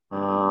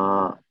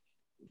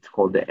 it's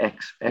called the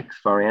XX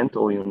variant,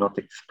 or you're not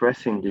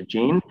expressing the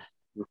gene,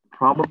 you're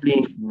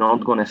probably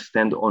not going to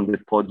stand on the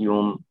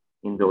podium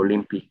in the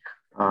Olympic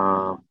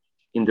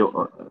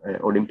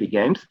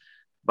Games.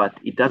 But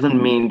it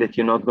doesn't mean that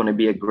you're not going to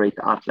be a great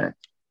athlete.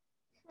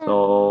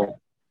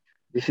 So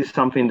this is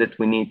something that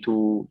we need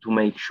to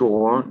make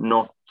sure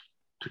not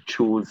to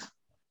choose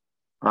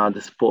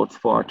the sports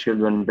for our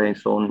children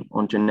based on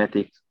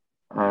genetics,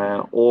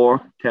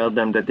 or tell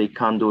them that they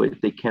can't do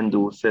it. They can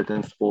do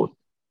certain sports.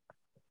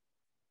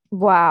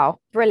 Wow,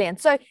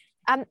 brilliant. So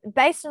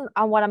based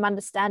on what I'm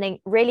understanding,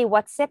 really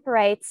what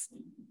separates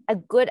a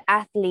good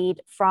athlete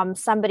from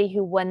somebody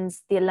who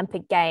wins the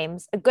Olympic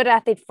Games, a good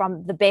athlete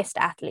from the best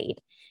athlete,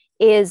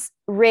 is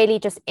really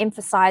just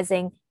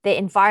emphasizing the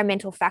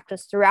environmental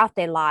factors throughout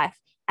their life,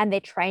 and their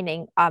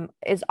training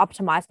is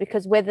optimized,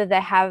 because whether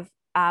they have,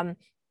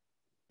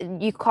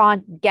 you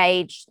can't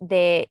gauge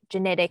their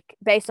genetic,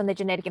 based on their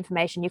genetic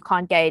information, you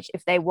can't gauge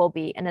if they will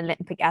be an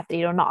Olympic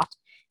athlete or not.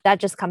 That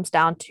just comes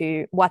down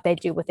to what they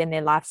do within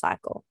their life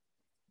cycle.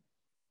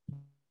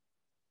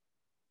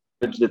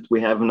 That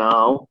we have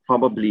now,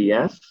 probably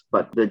yes,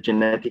 but the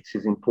genetics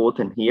is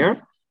important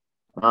here.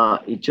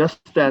 It's just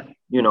that,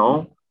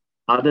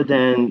 other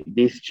than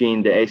this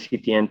gene, the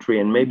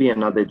ACTN3, and maybe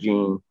another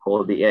gene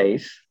called the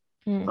ACE,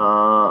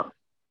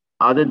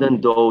 other than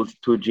those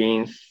two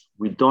genes,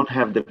 we don't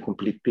have the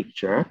complete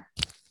picture,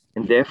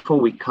 and therefore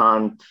we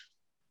can't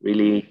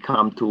really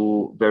come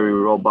to very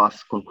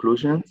robust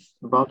conclusions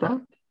about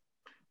that.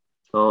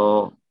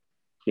 So,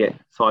 yeah,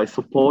 so I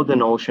support the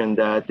notion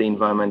that the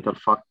environmental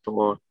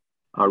factors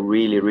are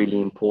really, really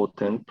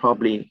important,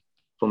 probably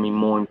for me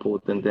more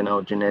important than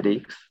our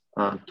genetics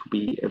to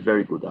be a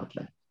very good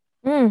athlete.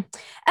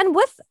 And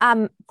with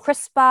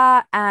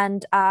CRISPR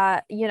and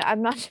I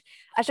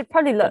should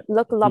probably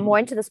look a lot more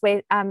into this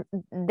way.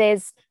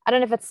 There's, I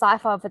don't know if it's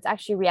sci-fi or if it's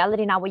actually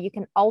reality now, where you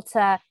can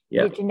alter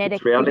your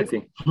genetic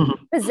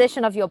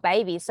position of your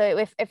baby. So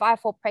if I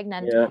fall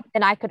pregnant,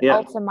 then I could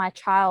alter my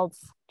child's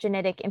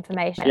genetic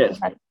information. Yes.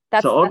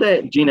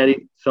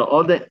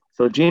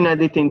 Gene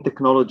editing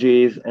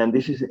technologies, and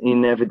this is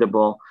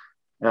inevitable.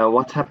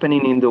 What's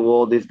happening in the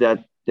world is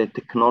that the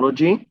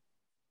technology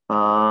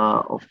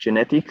of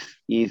genetics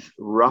is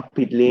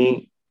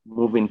rapidly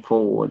moving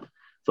forward.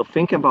 So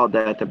think about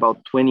that.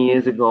 About 20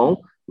 years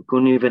ago, we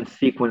couldn't even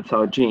sequence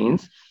our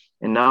genes,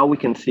 and now we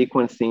can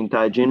sequence the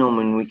entire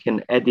genome and we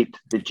can edit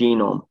the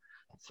genome.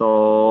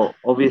 So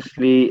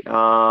obviously,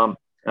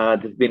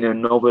 there's been a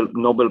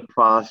Nobel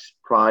Prize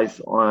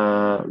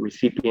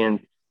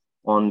recipient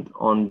on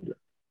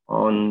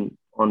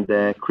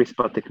the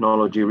CRISPR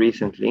technology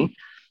recently,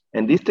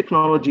 and this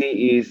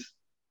technology is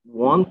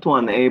want to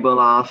enable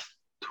us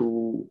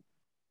to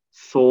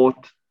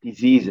sort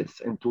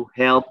diseases and to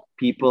help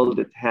people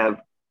that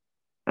have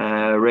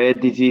rare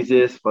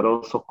diseases, but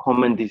also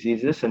common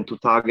diseases, and to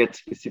target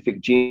specific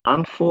genes.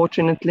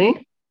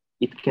 Unfortunately,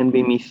 it can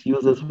be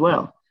misused as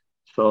well.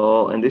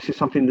 So, and this is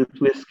something that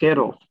we're scared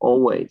of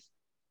always,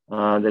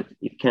 that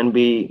it can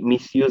be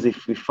misused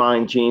if we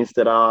find genes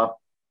that are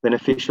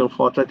beneficial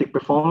for athletic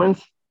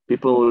performance.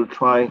 People will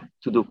try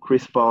to do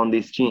CRISPR on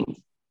these genes.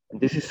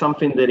 And this is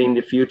something that in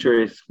the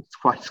future is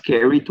quite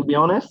scary, to be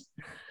honest.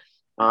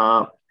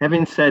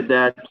 Having said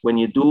that, when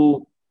you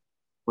do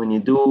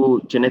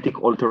genetic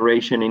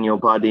alteration in your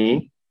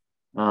body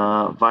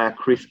via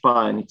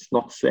CRISPR and it's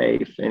not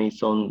safe and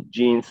it's on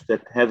genes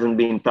that hasn't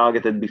been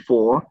targeted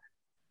before,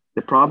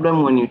 the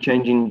problem when you're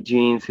changing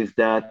genes is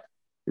that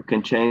you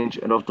can change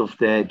a lot of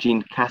the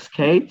gene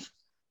cascades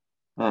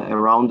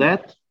around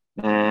that.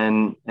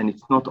 And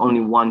it's not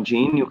only one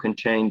gene, you can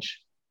change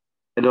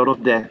a lot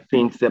of the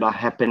things that are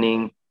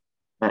happening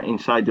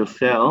inside your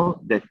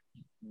cell that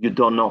you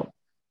don't know.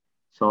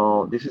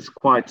 So this is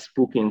quite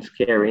spooky and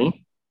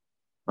scary.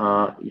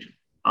 If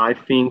I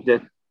think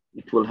that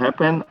it will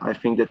happen, I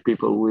think that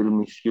people will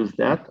misuse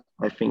that.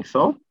 I think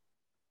so.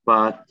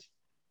 But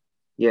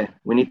yeah,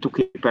 we need to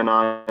keep an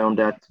eye on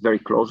that very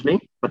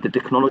closely. But the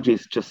technology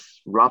is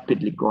just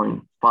rapidly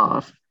going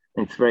fast.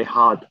 And it's very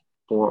hard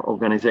for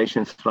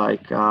organizations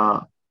like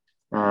the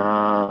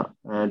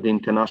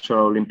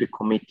International Olympic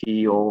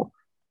Committee or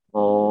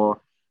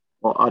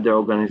other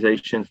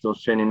organizations, the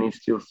Australian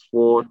Institute of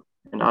Sport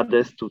and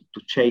others to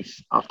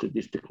chase after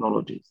these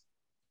technologies.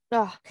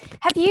 Oh.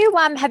 Have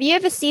you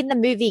ever seen the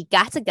movie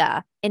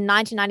Gattaca in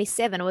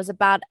 1997? It was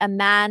about a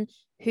man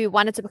who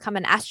wanted to become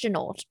an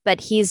astronaut,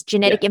 but his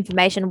genetic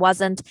information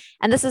wasn't.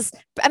 And this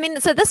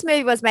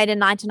movie was made in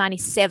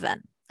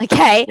 1997.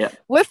 Okay. Yeah.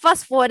 We're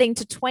fast forwarding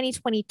to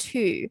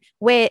 2022,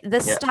 where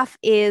this stuff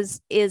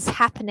is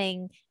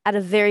happening at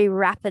a very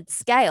rapid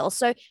scale.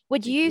 So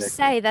would you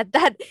say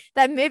that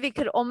movie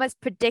could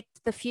almost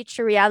predict the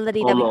future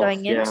reality that we're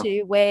going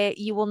into, where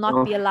you will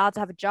not be allowed to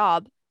have a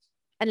job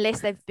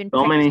unless they've been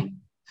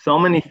so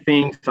many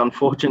things,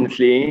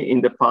 unfortunately,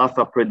 in the past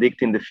are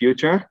predicting the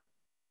future.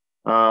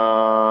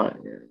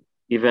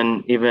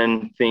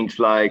 Even things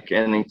like,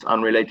 and it's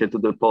unrelated to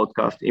the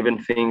podcast, even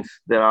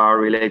things that are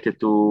related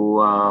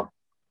to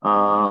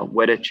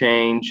weather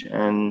change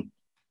and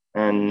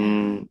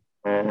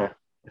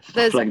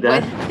stuff like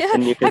that.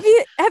 And have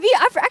you?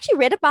 I've actually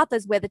read about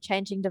those weather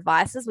changing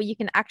devices where you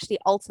can actually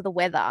alter the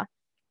weather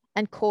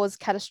and cause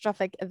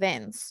catastrophic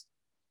events.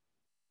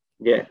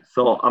 Yeah,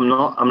 so I'm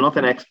not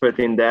an expert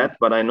in that,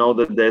 but I know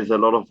that there's a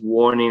lot of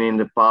warning in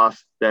the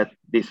past that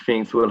these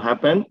things will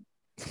happen,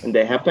 and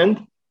they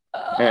happened.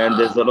 And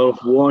there's a lot of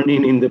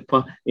warning in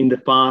the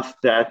past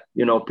that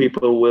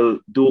people will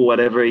do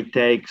whatever it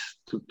takes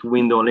to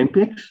win the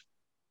Olympics,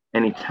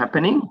 and it's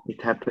happening.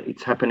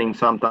 It's happening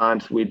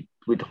sometimes with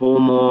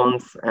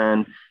hormones,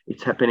 and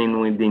it's happening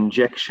with the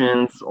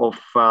injections of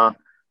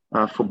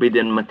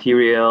forbidden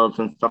materials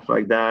and stuff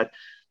like that.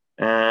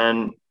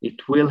 And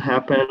it will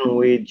happen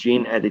with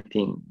gene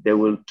editing. They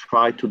will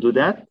try to do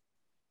that.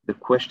 The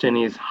question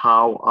is,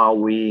 how are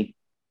we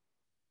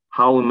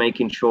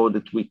making sure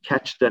that we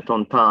catch that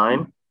on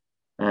time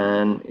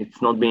and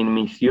it's not being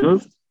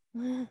misused?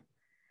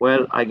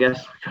 Well, I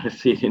guess we're going to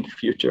see it in the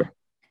future.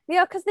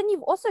 Yeah, because then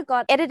you've also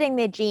got editing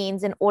their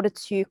genes in order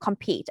to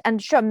compete. And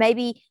sure,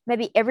 maybe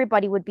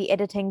everybody would be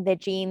editing their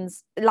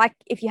genes, like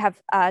if you have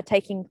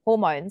taking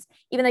hormones,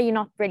 even though you're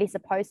not really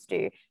supposed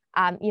to.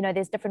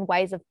 There's different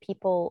ways of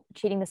people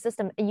cheating the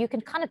system. You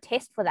can kind of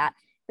test for that,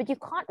 but you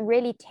can't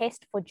really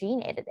test for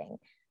gene editing.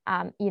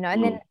 And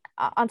then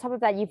on top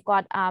of that, you've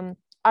got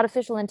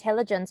artificial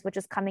intelligence, which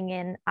is coming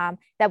in,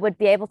 that would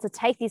be able to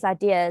take these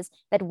ideas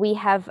that we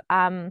have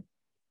been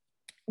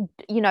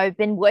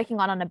working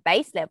on a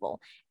base level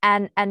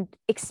and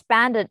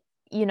expand it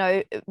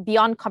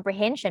beyond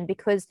comprehension,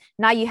 because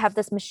now you have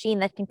this machine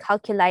that can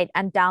calculate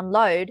and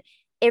download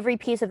every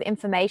piece of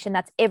information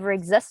that's ever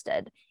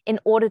existed in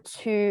order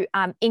to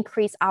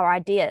increase our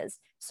ideas.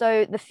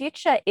 So the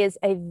future is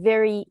a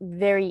very,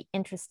 very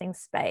interesting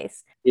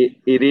space.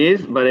 It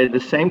is, but at the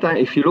same time,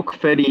 if you look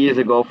 30 years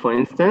ago, for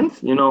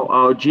instance,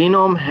 our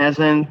genome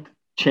hasn't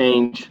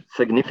changed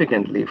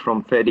significantly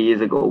from 30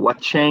 years ago.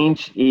 What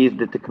changed is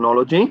the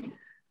technology.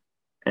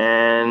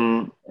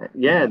 And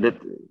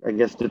I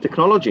guess the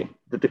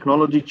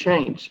technology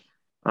changed.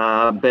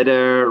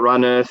 Better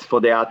runners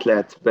for the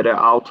athletes, better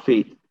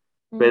outfit,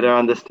 better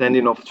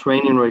understanding of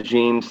training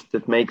regimes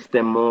that makes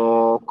them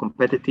more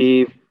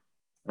competitive,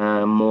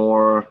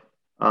 more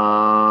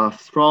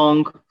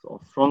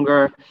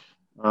stronger.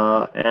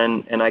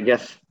 And I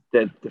guess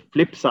that the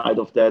flip side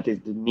of that is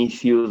the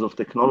misuse of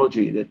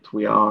technology, that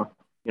we are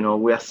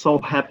so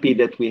happy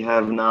that we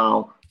have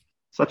now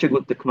such a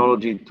good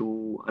technology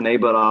to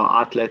enable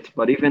our athletes,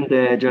 but even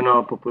the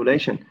general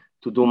population,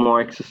 to do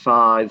more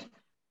exercise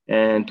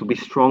and to be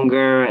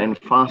stronger and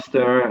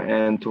faster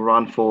and to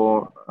run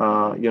for,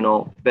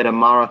 better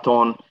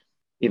marathon,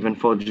 even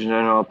for the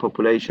general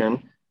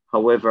population.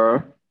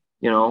 However,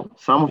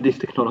 some of this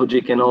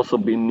technology can also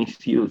be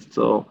misused.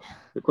 So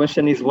the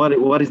question is,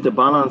 what is the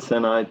balance?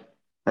 And I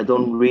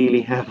don't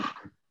really have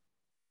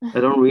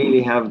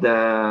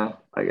the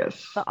I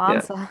guess. The Yeah,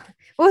 answer.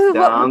 Well,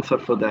 the answer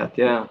for that.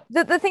 Yeah.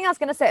 the thing I was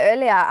going to say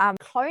earlier,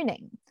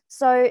 cloning.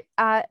 So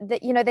that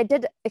they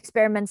did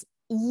experiments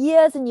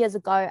years and years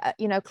ago,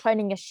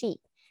 cloning a sheep.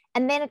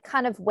 And then it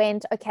kind of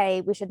went,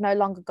 okay, we should no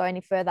longer go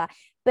any further.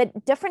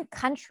 But different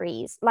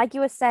countries, like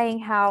you were saying,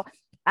 how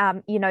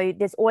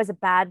there's always a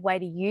bad way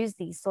to use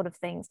these sort of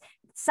things.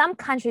 Some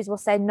countries will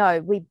say,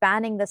 no, we're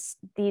banning this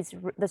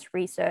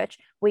research.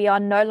 We are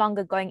no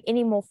longer going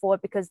any more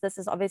forward because this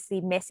is obviously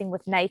messing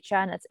with nature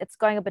and it's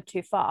going a bit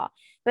too far.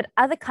 But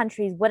other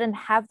countries wouldn't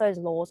have those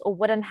laws or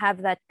wouldn't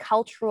have that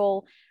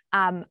cultural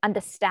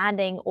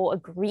understanding or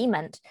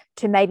agreement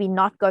to maybe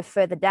not go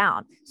further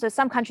down. So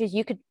some countries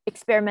you could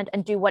experiment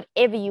and do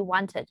whatever you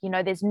wanted.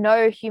 There's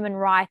no human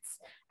rights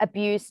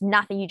abuse,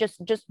 nothing. You just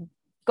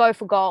go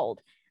for gold.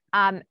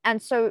 And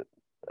so,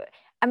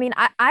 I mean,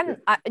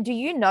 do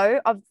you know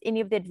of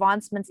any of the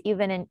advancements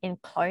even in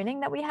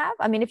cloning that we have?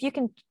 I mean, if you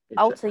can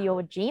alter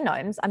your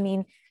genomes, I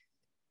mean,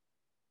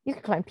 you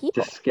can clone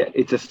people.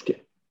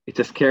 It's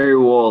a scary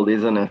world,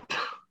 isn't it?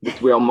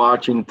 That we are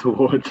marching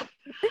towards.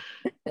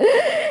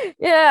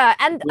 Yeah,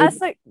 and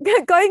so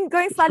going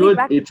slightly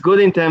back. It's good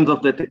in terms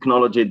of the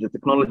technology. The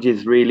technology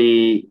is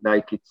really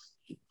it's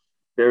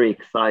very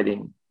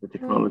exciting. The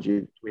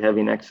technology we have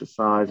in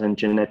exercise and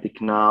genetic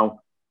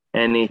now,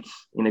 and it's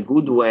in a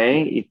good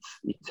way.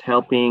 It's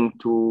helping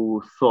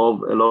to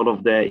solve a lot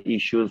of the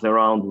issues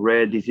around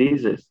rare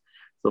diseases.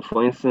 So,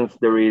 for instance,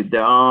 there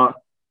are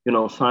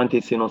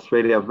scientists in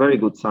Australia, very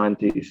good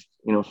scientists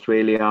in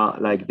Australia,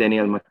 like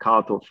Daniel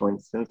MacArthur, for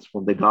instance,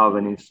 from the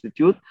Garvan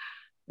Institute.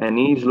 And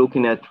he's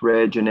looking at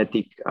rare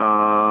genetic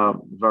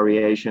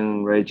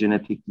variation, rare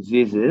genetic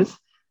diseases.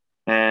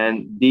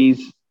 And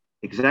these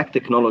exact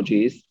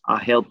technologies are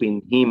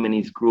helping him and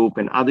his group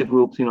and other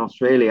groups in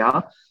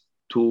Australia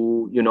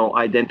to,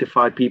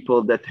 identify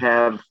people that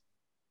have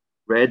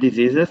rare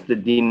diseases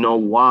that didn't know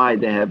why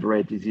they have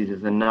rare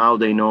diseases. And now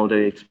they know that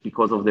it's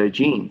because of their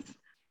genes.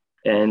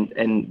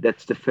 And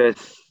that's the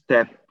first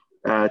step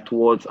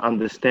towards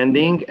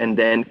understanding and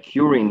then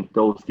curing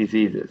those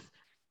diseases.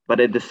 But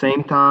at the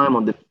same time,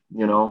 on the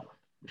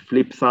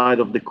flip side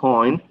of the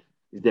coin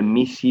is the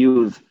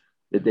misuse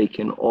that they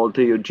can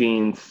alter your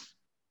genes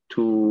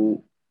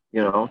to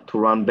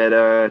run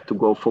better, to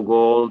go for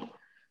gold.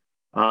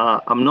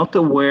 I'm not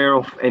aware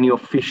of any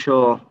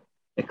official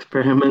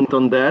experiment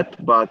on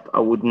that, but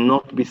I would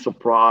not be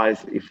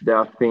surprised if there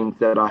are things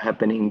that are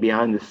happening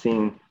behind the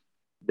scene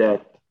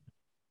that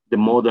the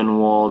modern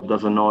world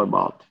doesn't know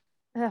about.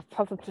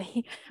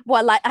 Probably.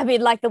 Well,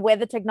 like the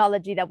weather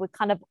technology that we're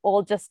kind of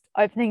all just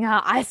opening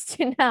our eyes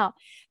to now.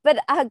 But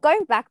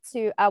going back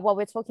to what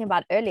we were talking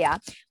about earlier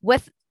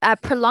with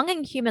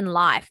prolonging human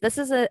life, this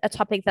is a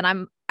topic that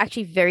I'm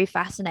actually very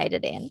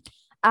fascinated in.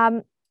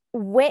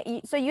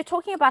 So you're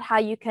talking about how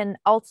you can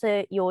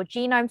alter your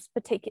genomes,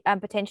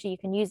 potentially you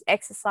can use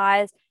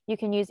exercise, you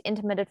can use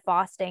intermittent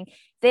fasting.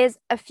 There's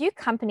a few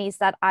companies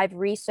that I've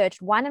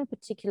researched, one in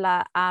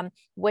particular,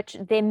 which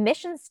their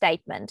mission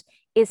statement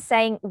is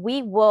saying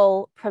we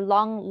will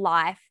prolong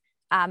life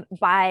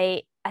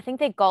by, I think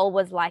their goal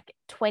was like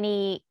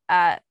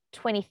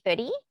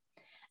 2030.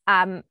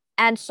 And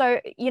so,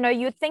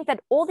 you'd think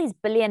that all these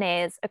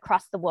billionaires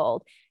across the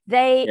world,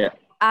 they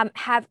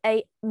have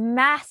a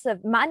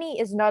massive, money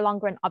is no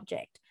longer an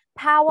object.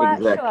 Power,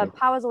 sure,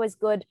 power is always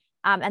good.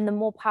 And the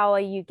more power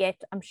you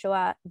get, I'm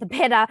sure the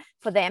better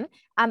for them.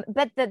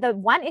 But the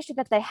one issue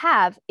that they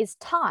have is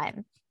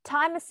time.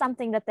 Time is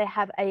something that they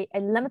have a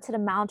limited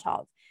amount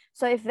of.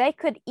 So if they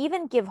could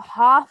even give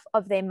half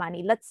of their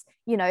money,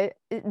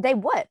 they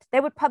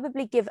would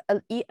probably give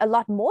a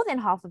lot more than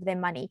half of their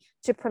money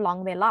to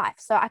prolong their life.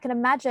 So I can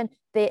imagine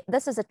that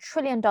this is $1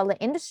 trillion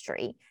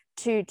industry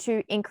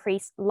to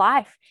increase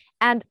life.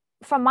 And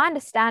from my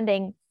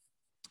understanding,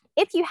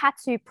 if you had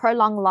to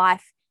prolong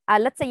life,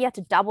 let's say you had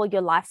to double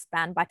your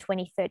lifespan by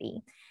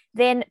 2030,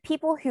 then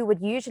people who would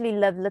usually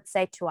live, let's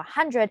say, to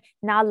 100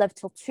 now live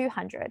till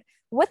 200.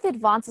 With the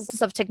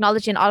advances of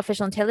technology and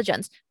artificial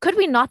intelligence, could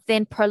we not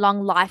then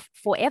prolong life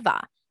forever?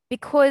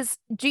 Because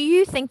do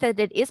you think that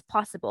it is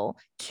possible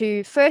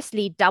to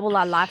firstly double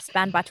our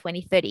lifespan by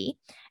 2030?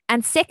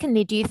 And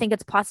secondly, do you think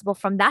it's possible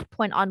from that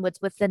point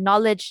onwards, with the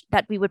knowledge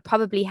that we would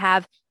probably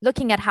have,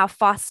 looking at how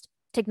fast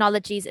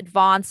technologies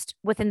advanced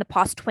within the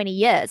past 20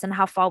 years and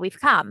how far we've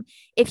come,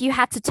 if you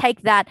had to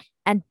take that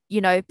and,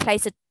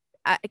 place it,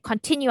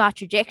 continue our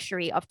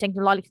trajectory of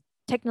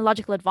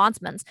technological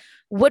advancements,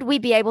 would we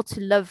be able to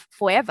live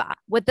forever?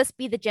 Would this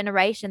be the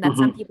generation that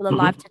some people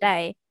alive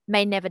today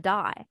may never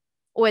die?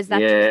 Or is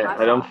that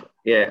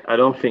I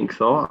don't think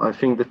so. I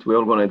think that we're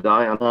all going to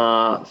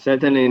die.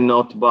 Certainly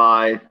not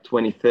by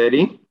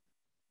 2030.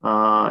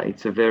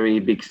 It's a very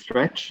big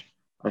stretch.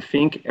 I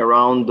think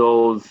around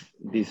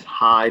this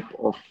hype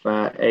of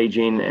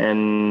aging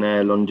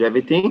and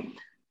longevity,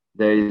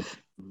 there is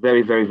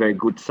very, very, very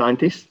good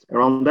scientists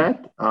around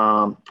that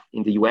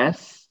in the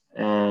US,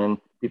 and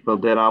people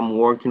that I'm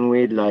working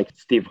with, like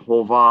Steve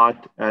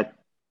Horvath at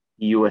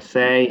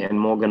USA and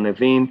Morgan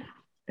Levine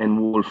and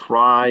Wolf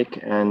Reich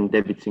and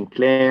David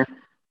Sinclair.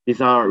 These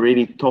are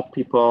really top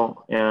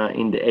people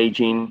in the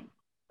aging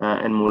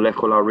and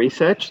molecular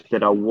research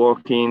that are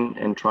working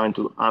and trying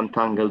to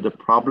untangle the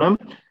problem.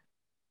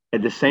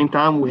 At the same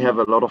time, we have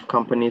a lot of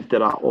companies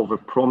that are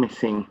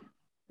over-promising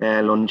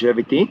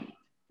longevity,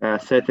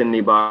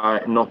 certainly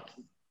by not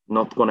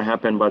going to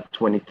happen by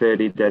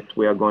 2030 that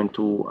we are going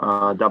to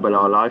double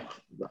our life.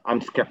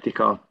 I'm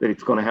skeptical that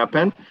it's going to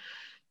happen.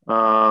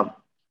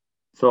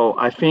 So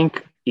I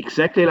think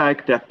exactly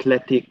like the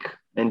athletic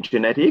and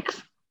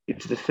genetics,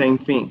 it's the same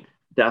thing.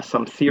 There are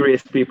some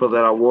serious people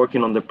that are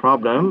working on the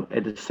problem.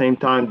 At the same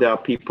time, there are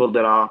people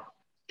that are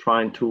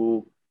trying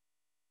to,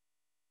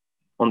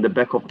 on the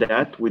back of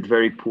that, with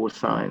very poor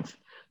science.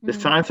 The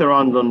science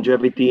around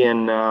longevity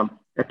and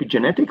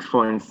epigenetics,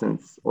 for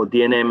instance, or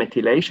DNA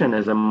methylation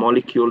as a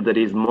molecule that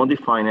is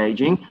modifying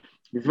aging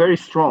is very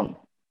strong.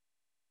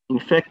 In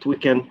fact,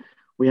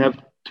 we have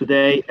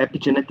today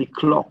epigenetic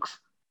clocks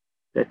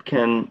that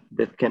can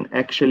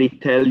actually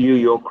tell you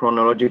your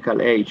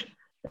chronological age.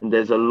 And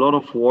there's a lot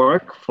of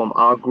work from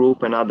our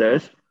group and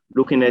others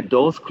looking at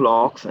those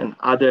clocks and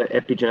other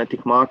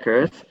epigenetic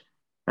markers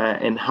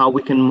and how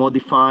we can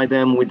modify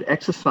them with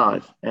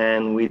exercise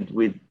and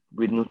with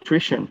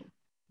nutrition.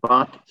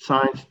 But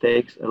science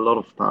takes a lot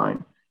of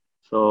time.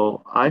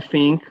 So I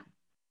think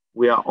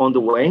we are on the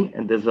way,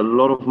 and there's a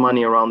lot of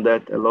money around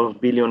that. A lot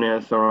of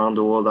billionaires around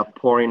the world are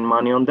pouring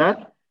money on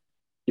that.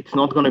 It's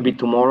not going to be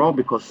tomorrow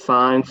because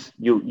science,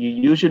 you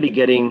usually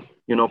getting,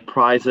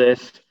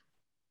 prizes,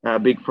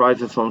 big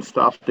prizes on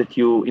stuff that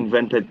you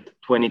invented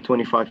 20,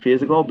 25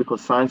 years ago, because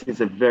science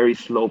is a very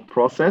slow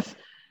process.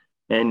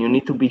 And you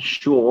need to be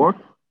sure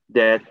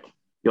that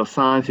your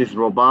science is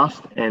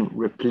robust and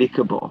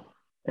replicable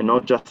and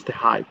not just a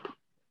hype.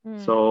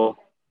 So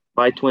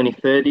by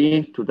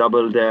 2030, to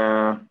double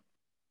the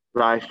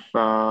life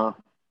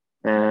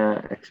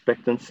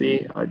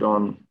expectancy, I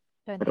don't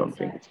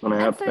think it's going to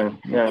happen.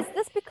 So is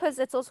this because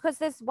it's also because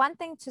there's one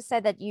thing to say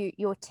that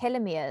your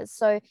telomeres,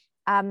 so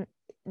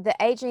the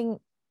aging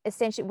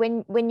essentially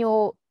when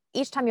you're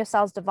each time your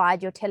cells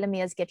divide, your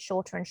telomeres get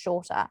shorter and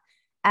shorter.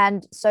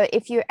 And so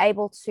if you're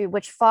able to,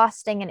 which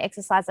fasting and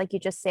exercise, like you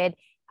just said,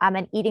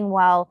 and eating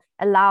well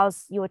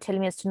allows your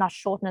telomeres to not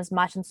shorten as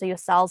much. And so your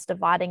cells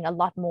dividing a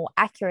lot more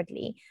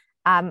accurately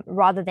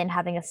rather than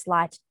having a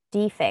slight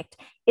defect.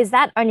 Is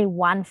that only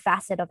one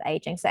facet of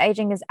aging? So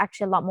aging is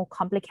actually a lot more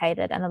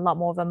complicated and a lot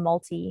more of a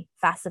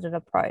multifaceted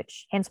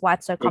approach, hence why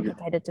it's so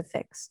complicated to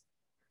fix.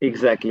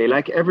 Exactly.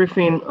 Like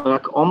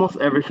almost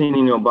everything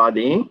in your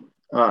body,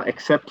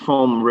 except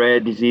from rare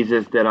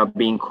diseases that are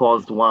being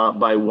caused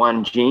by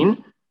one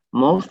gene,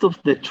 most of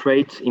the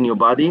traits in your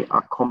body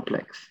are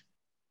complex.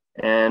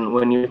 And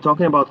when you're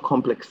talking about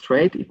complex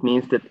trait, it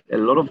means that a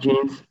lot of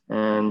genes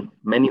and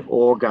many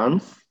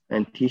organs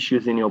and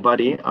tissues in your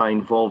body are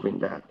involved in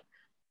that.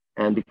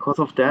 And because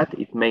of that,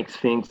 it makes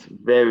things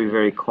very,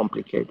 very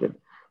complicated.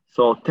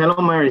 So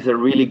telomere is a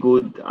really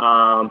good,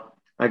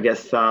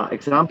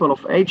 example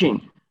of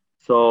aging.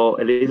 So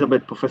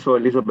Professor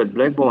Elizabeth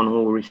Blackburn,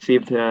 who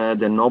received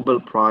the Nobel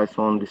Prize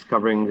on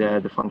discovering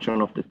the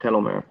function of the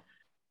telomere,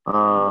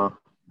 I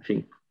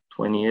think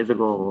 20 years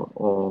ago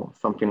or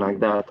something like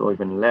that, or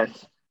even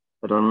less.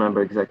 I don't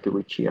remember exactly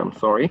which year, I'm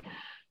sorry.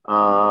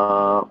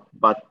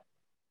 But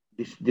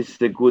this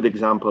is a good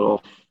example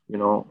of,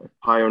 a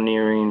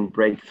pioneering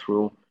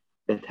breakthrough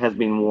that has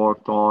been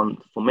worked on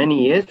for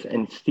many years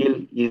and still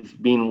is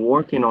being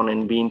working on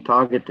and being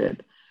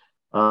targeted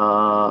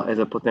as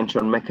a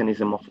potential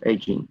mechanism of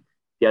aging.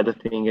 The other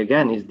thing,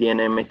 again, is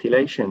DNA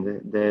methylation,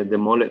 the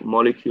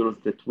molecules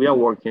that we are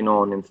working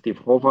on and Steve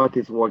Horvath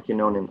is working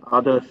on and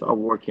others are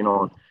working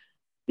on.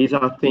 These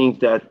are things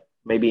that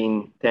maybe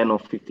in 10 or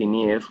 15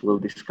 years we'll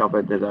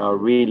discover that are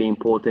really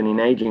important in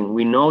aging.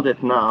 We know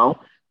that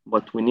now,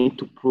 but we need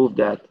to prove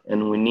that,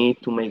 and we need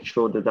to make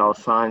sure that our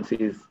science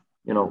is,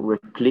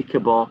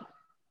 replicable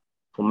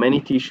for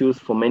many tissues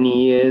for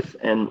many years,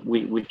 and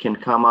we can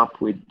come up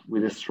with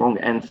a strong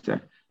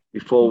answer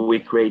before we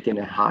creating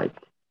a hype.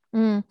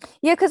 Yeah,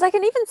 because I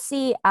can even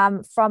see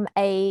from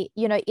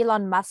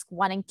Elon Musk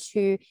wanting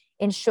to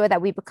ensure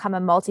that we become a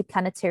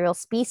multiplanetary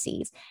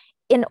species.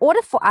 In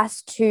order for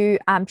us to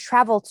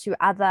travel to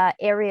other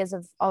areas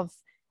of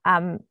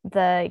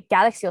the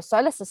galaxy or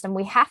solar system,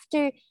 we have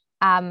to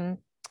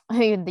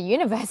in the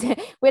universe,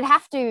 we'd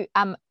have to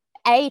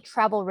A,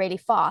 travel really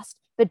fast,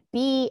 but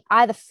B,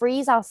 either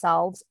freeze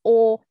ourselves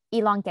or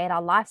elongate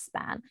our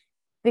lifespan,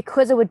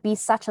 because it would be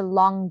such a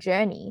long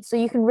journey. So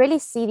you can really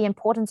see the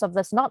importance of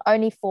this, not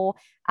only for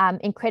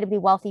incredibly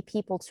wealthy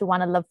people to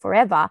want to live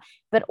forever,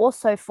 but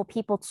also for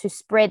people to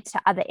spread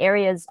to other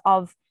areas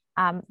of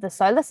the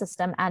solar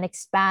system and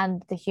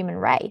expand the human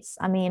race.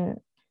 I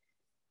mean,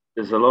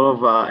 there's a lot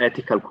of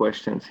ethical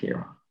questions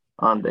here,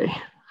 aren't they?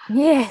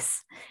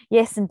 Yes,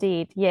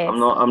 indeed. Yes.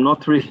 I'm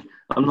not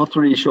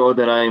really sure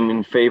that I'm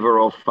in favor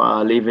of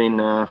living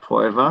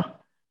forever.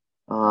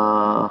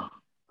 I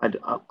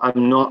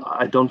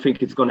don't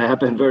think it's going to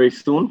happen very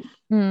soon,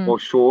 for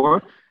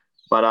sure.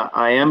 But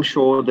I am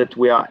sure that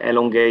we are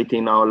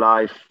elongating our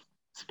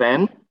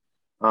lifespan.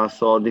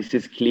 So this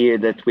is clear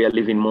that we are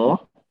living more.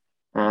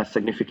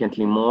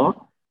 significantly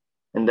more.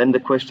 And then the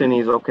question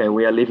is, okay,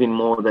 we are living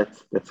more.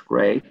 That's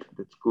great.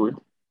 That's good.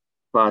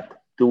 But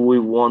do we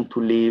want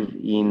to live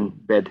in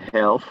bad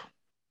health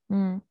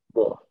more?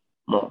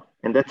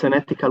 And that's an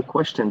ethical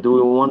question. Do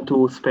we want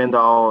to spend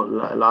our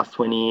last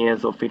 20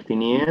 years or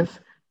 15 years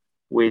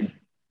with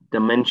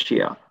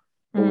dementia,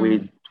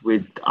 with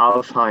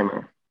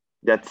Alzheimer?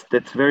 That's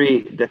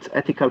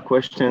ethical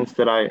questions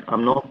that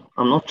I'm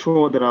not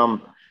sure that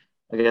I'm,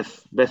 I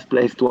guess, best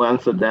place to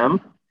answer them.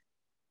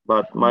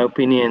 But my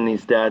opinion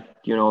is that,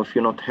 if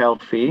you're not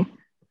healthy,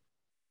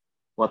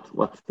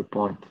 what's the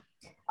point?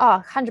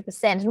 Oh,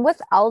 100%. And with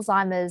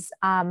Alzheimer's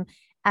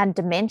and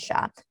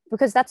dementia,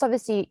 because that's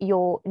obviously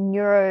your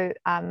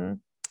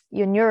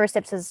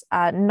neuroreceptors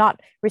are not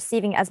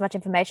receiving as much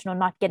information or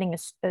not getting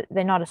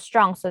they're not as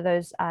strong. So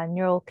those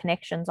neural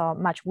connections are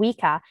much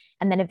weaker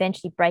and then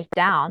eventually break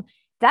down.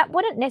 That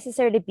wouldn't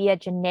necessarily be a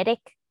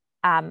genetic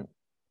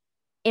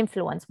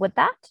influence, would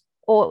that?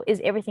 Or is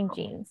everything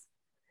genes?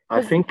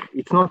 I think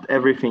it's not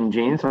everything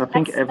genes. I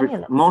think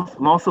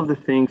most of the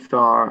things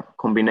are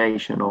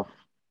combination of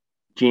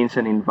genes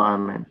and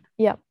environment.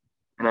 Yeah.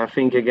 And I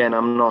think, again,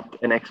 I'm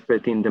not an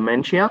expert in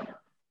dementia,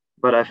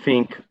 but I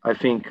think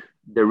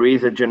there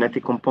is a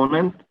genetic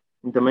component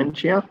in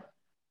dementia.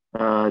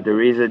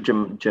 There is a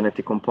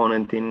genetic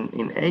component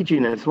in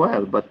aging as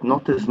well, but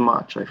not as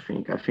much, I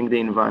think. I think the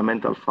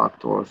environmental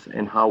factors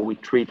and how we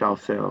treat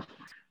ourselves,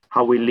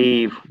 how we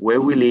live,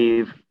 where we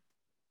live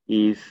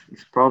is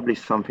probably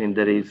something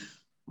that is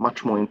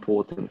much more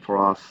important for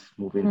us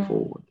moving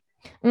forward.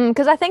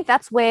 Because I think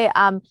that's where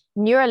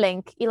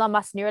Neuralink, Elon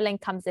Musk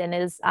Neuralink comes in,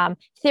 is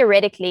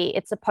theoretically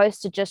it's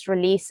supposed to just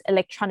release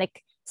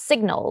electronic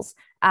signals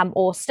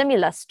or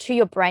stimulus to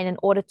your brain in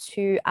order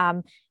to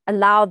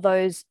allow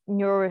those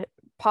neural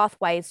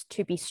pathways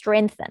to be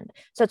strengthened.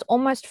 So it's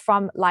almost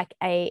from like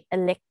a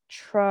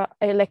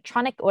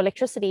electronic or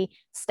electricity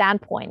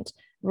standpoint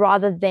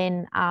rather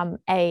than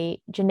a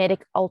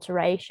genetic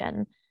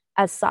alteration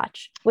as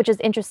such, which is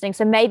interesting.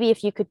 So maybe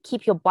if you could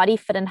keep your body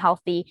fit and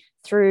healthy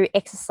through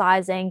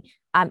exercising,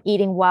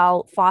 eating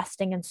well,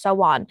 fasting, and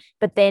so on,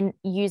 but then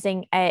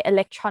using an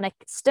electronic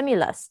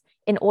stimulus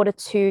in order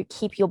to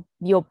keep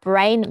your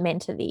brain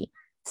mentally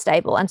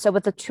stable. And so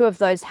with the two of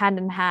those hand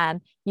in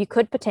hand, you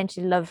could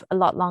potentially live a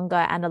lot longer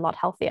and a lot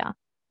healthier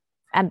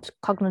and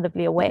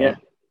cognitively aware.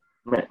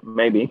 Yeah,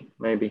 maybe.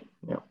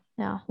 Yeah.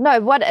 Yeah. No,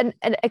 what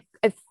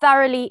a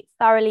thoroughly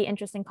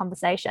interesting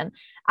conversation.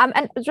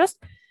 And just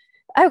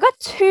I've got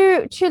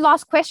two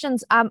last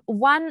questions.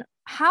 One,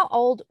 how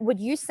old would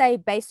you say,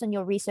 based on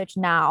your research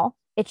now,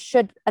 it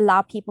should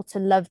allow people to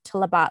live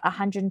till about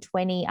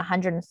 120,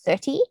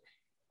 130?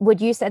 Would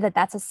you say that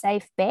that's a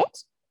safe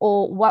bet?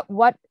 Or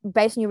what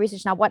based on your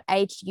research now, what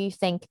age do you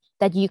think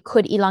that you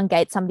could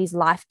elongate somebody's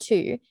life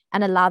to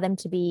and allow them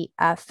to be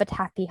fit,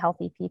 happy,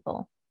 healthy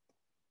people?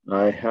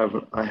 I have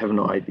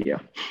no idea.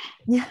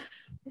 Yeah.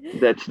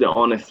 That's the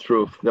honest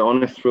truth. The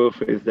honest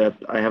truth is that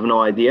I have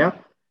no idea.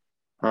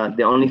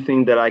 The only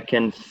thing that I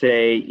can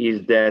say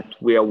is that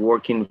we are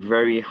working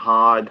very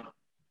hard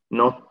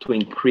not to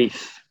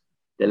increase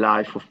the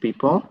life of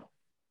people,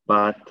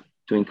 but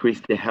to increase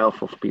the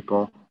health of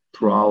people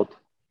throughout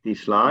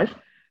this life.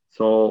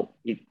 So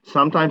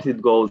sometimes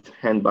it goes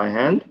hand by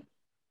hand,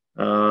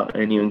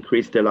 and you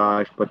increase the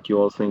life, but you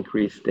also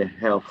increase the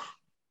health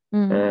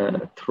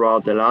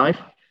throughout the life.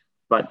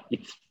 But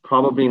it's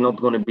probably not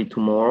going to be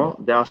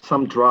tomorrow. There are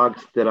some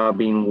drugs that are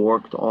being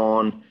worked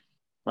on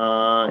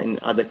in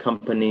other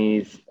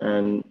companies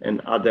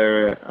and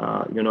other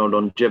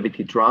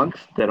longevity drugs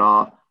that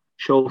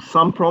show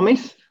some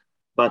promise,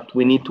 but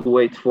we need to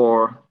wait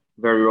for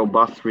very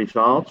robust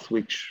results,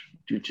 which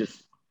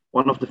just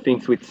one of the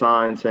things with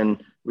science,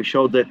 and we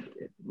showed that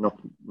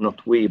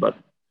not we, but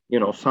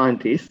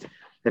scientists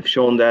have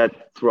shown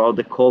that throughout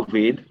the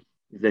COVID,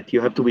 that you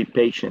have to be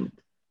patient.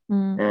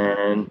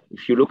 And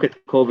if you look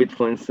at COVID,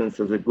 for instance,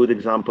 as a good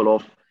example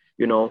of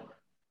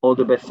all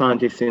the best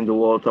scientists in the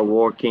world are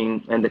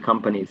working, and the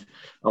companies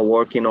are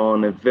working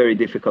on a very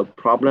difficult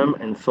problem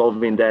and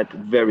solving that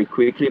very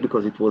quickly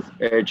because it was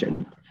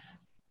urgent.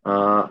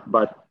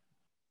 But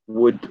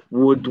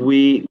would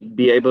we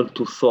be able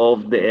to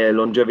solve the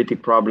longevity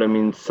problem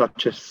in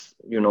such a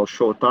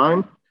short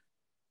time?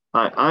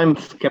 I'm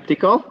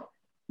skeptical.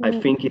 I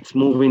think it's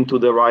moving to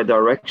the right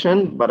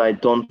direction, but I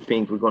don't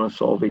think we're going to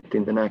solve it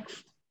in the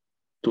next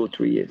 2 or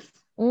 3 years.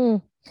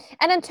 And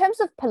in terms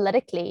of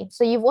politically,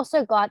 so you've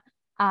also got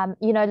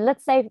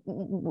let's say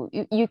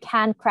you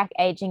can crack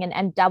aging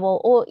and double,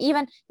 or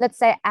even let's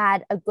say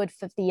add a good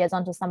 50 years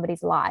onto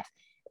somebody's life.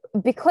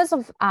 Because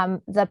of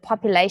the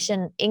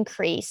population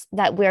increase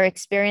that we're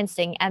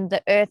experiencing and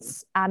the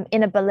Earth's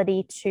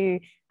inability to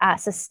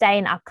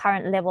sustain our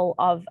current level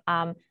of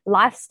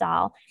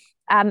lifestyle,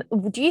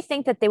 do you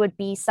think that there would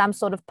be some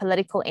sort of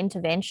political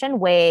intervention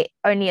where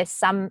only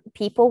some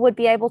people would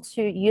be able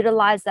to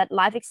utilize that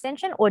life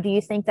extension? Or do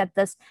you think that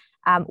this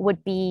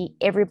would be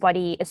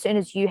everybody, as soon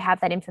as you have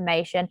that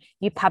information,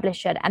 you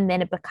publish it, and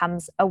then it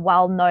becomes a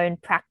well-known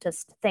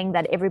practiced thing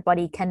that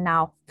everybody can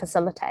now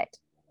facilitate?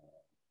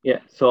 Yeah,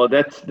 so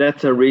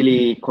that's a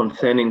really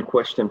concerning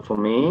question for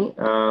me.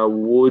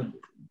 Would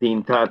the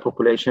entire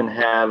population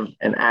have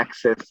an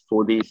access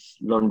for these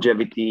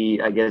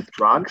longevity, I guess,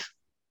 drugs?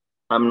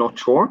 I'm not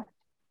sure.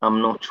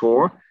 I'm not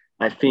sure.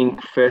 I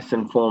think first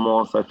and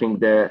foremost, I think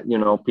that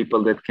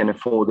people that can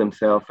afford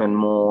themselves and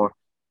more,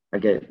 I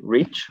guess,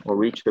 rich or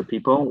richer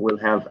people will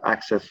have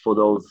access for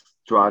those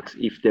drugs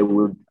if they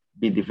would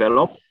be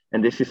developed.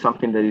 And this is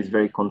something that is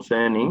very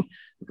concerning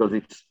because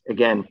it's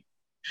again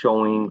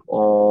showing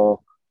or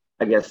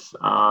I guess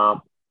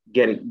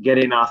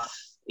getting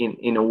us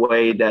in a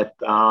way that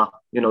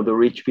the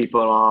rich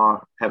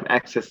people have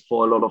access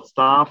for a lot of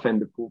stuff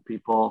and the poor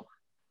people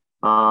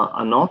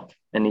are not,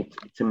 and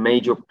it's a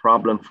major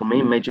problem for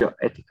me, major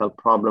ethical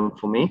problem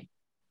for me.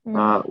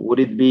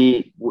 Would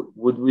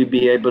we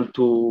be able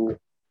to,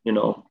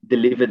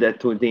 deliver that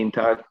to the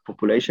entire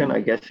population?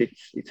 I guess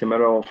it's a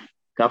matter of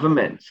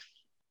governments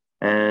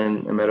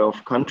and a matter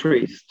of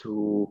countries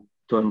to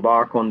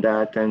embark on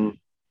that and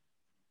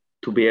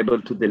to be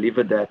able to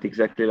deliver that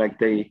exactly like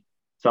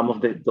some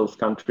of those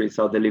countries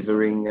are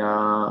delivering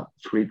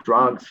free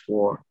drugs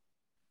for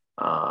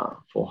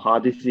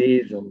heart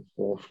disease and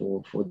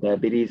for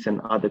diabetes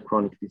and other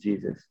chronic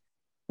diseases.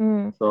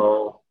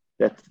 So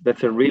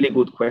that's a really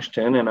good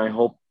question, and I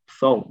hope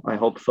so. I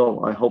hope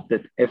so. I hope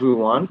that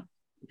everyone,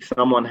 if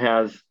someone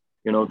has,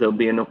 there'll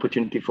be an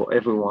opportunity for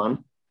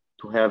everyone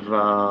to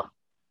have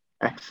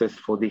access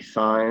for this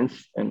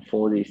science and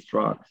for these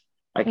drugs.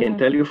 I can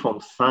tell you from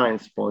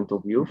science point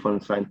of view,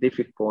 from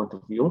scientific point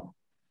of view,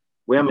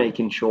 we are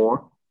making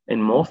sure,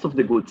 and most of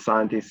the good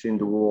scientists in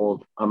the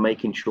world are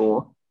making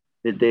sure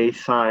that their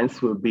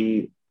science will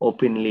be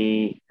open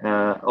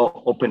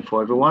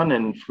for everyone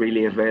and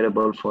freely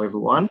available for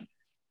everyone.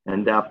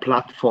 And there are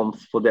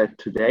platforms for that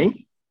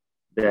today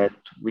that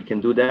we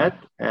can do that.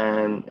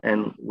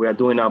 And we are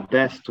doing our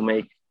best to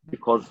make,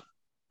 because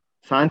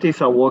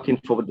scientists are working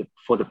for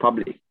the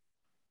public.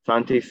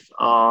 Scientists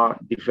are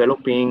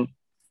developing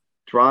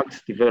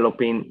drugs,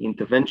 developing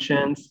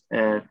interventions,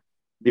 and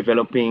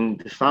developing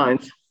the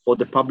science for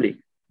the public,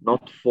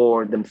 not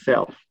for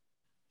themselves.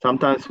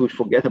 Sometimes we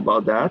forget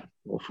about that,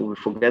 or we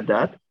forget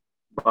that,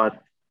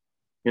 but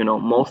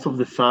most of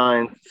the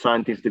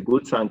scientists, the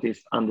good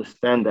scientists,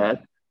 understand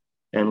that,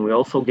 and we're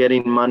also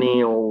getting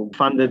money or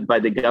funded by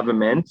the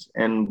government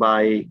and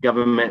by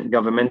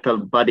governmental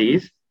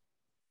bodies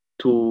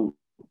to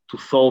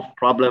solve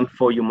problems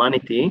for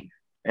humanity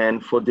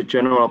and for the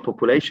general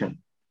population.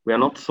 We are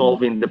not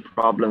solving the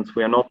problems.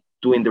 We are not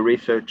doing the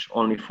research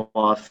only for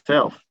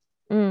ourselves.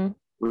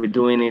 We're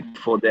doing it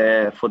for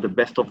the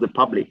best of the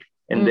public.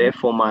 And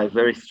therefore, my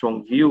very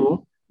strong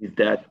view is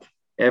that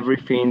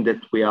everything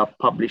that we are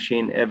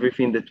publishing,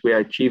 everything that we are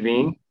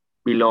achieving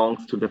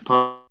belongs to the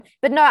public.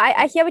 But no,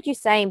 I hear what you're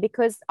saying,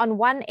 because on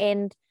one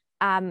end,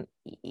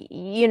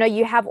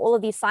 you have all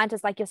of these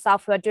scientists like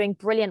yourself who are doing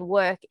brilliant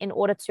work in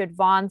order to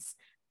advance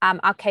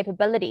our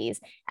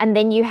capabilities. And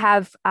then you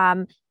have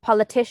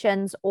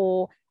politicians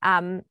or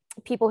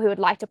people who would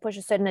like to push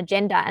a certain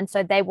agenda. And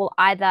so they will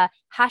either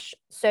hush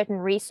certain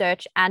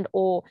research and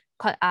or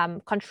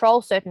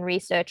control certain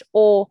research,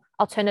 or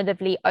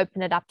alternatively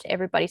open it up to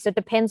everybody. So it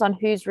depends on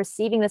who's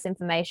receiving this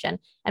information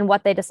and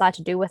what they decide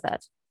to do with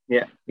it.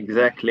 Yeah,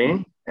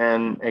 exactly.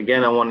 And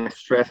again, I want to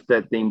stress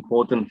that the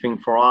important thing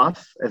for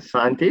us as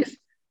scientists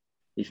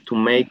is to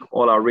make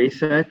all our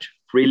research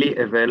freely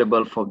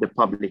available for the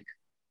public.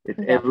 That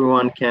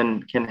everyone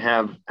can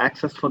have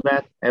access for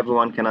that.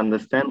 Everyone can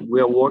understand.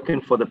 We are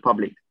working for the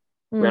public.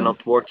 We are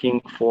not working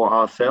for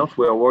ourselves.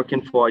 We are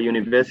working for a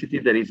university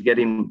that is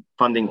getting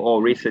funding,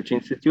 or research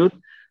institute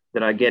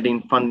that are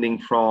getting funding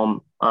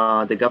from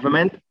the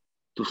government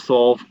to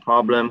solve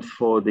problems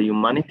for the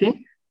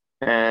humanity.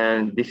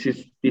 And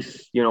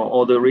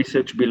all the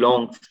research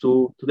belongs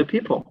to the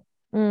people.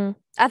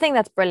 I think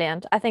that's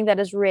brilliant. I think that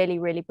is really,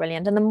 really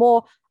brilliant. And the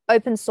more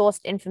open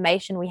sourced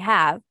information we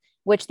have,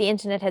 which the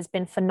internet has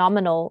been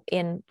phenomenal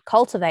in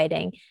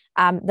cultivating,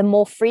 the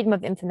more freedom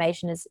of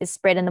information is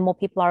spread, and the more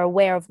people are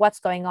aware of what's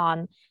going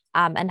on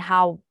and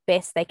how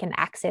best they can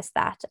access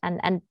that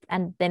and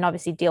then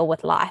obviously deal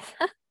with life.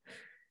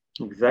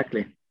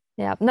 Exactly.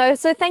 Yeah. No,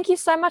 so thank you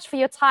so much for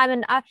your time.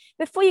 And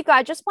before you go,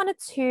 I just wanted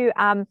to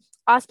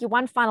ask you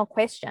one final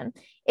question.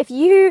 If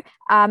you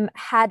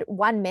had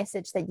one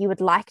message that you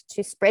would like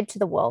to spread to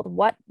the world,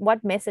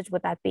 what message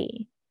would that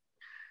be?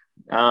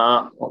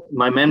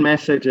 My main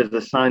message as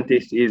a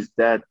scientist is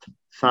that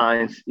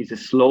science is a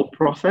slow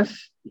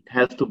process. It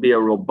has to be a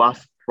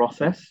robust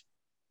process,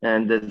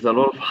 and there's a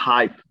lot of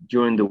hype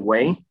during the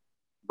way,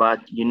 but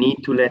you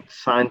need to let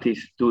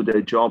scientists do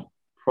their job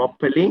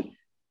properly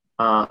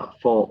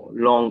for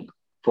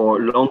a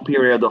long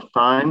period of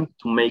time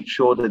to make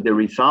sure that the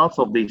results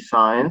of this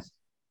science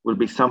will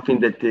be something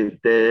that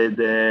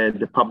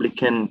the public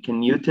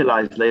can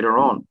utilize later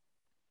on.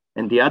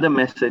 And the other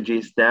message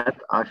is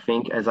that I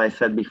think, as I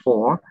said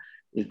before,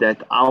 is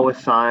that our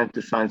science,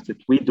 the science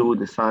that we do,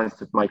 the science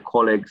that my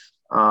colleagues,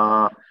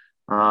 some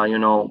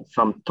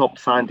top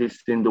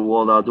scientists in the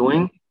world are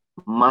doing,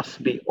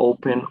 must be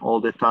open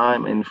all the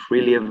time and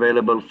freely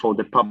available for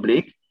the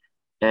public,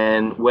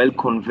 and well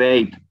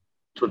conveyed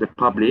to the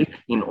public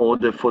in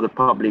order for the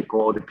public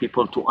or the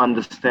people to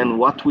understand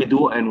what we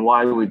do and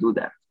why we do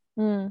that.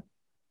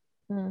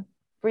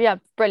 Yeah,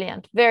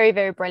 brilliant. Very,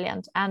 very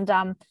brilliant.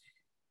 And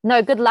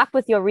no, good luck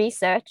with your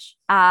research.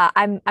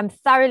 I'm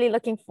thoroughly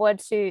looking forward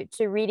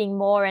to reading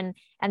more and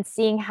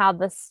seeing how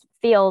this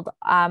field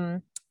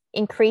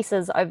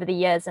increases over the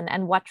years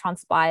and what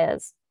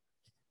transpires.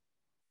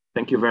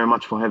 Thank you very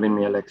much for having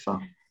me, Alexa.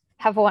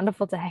 Have a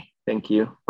wonderful day. Thank you.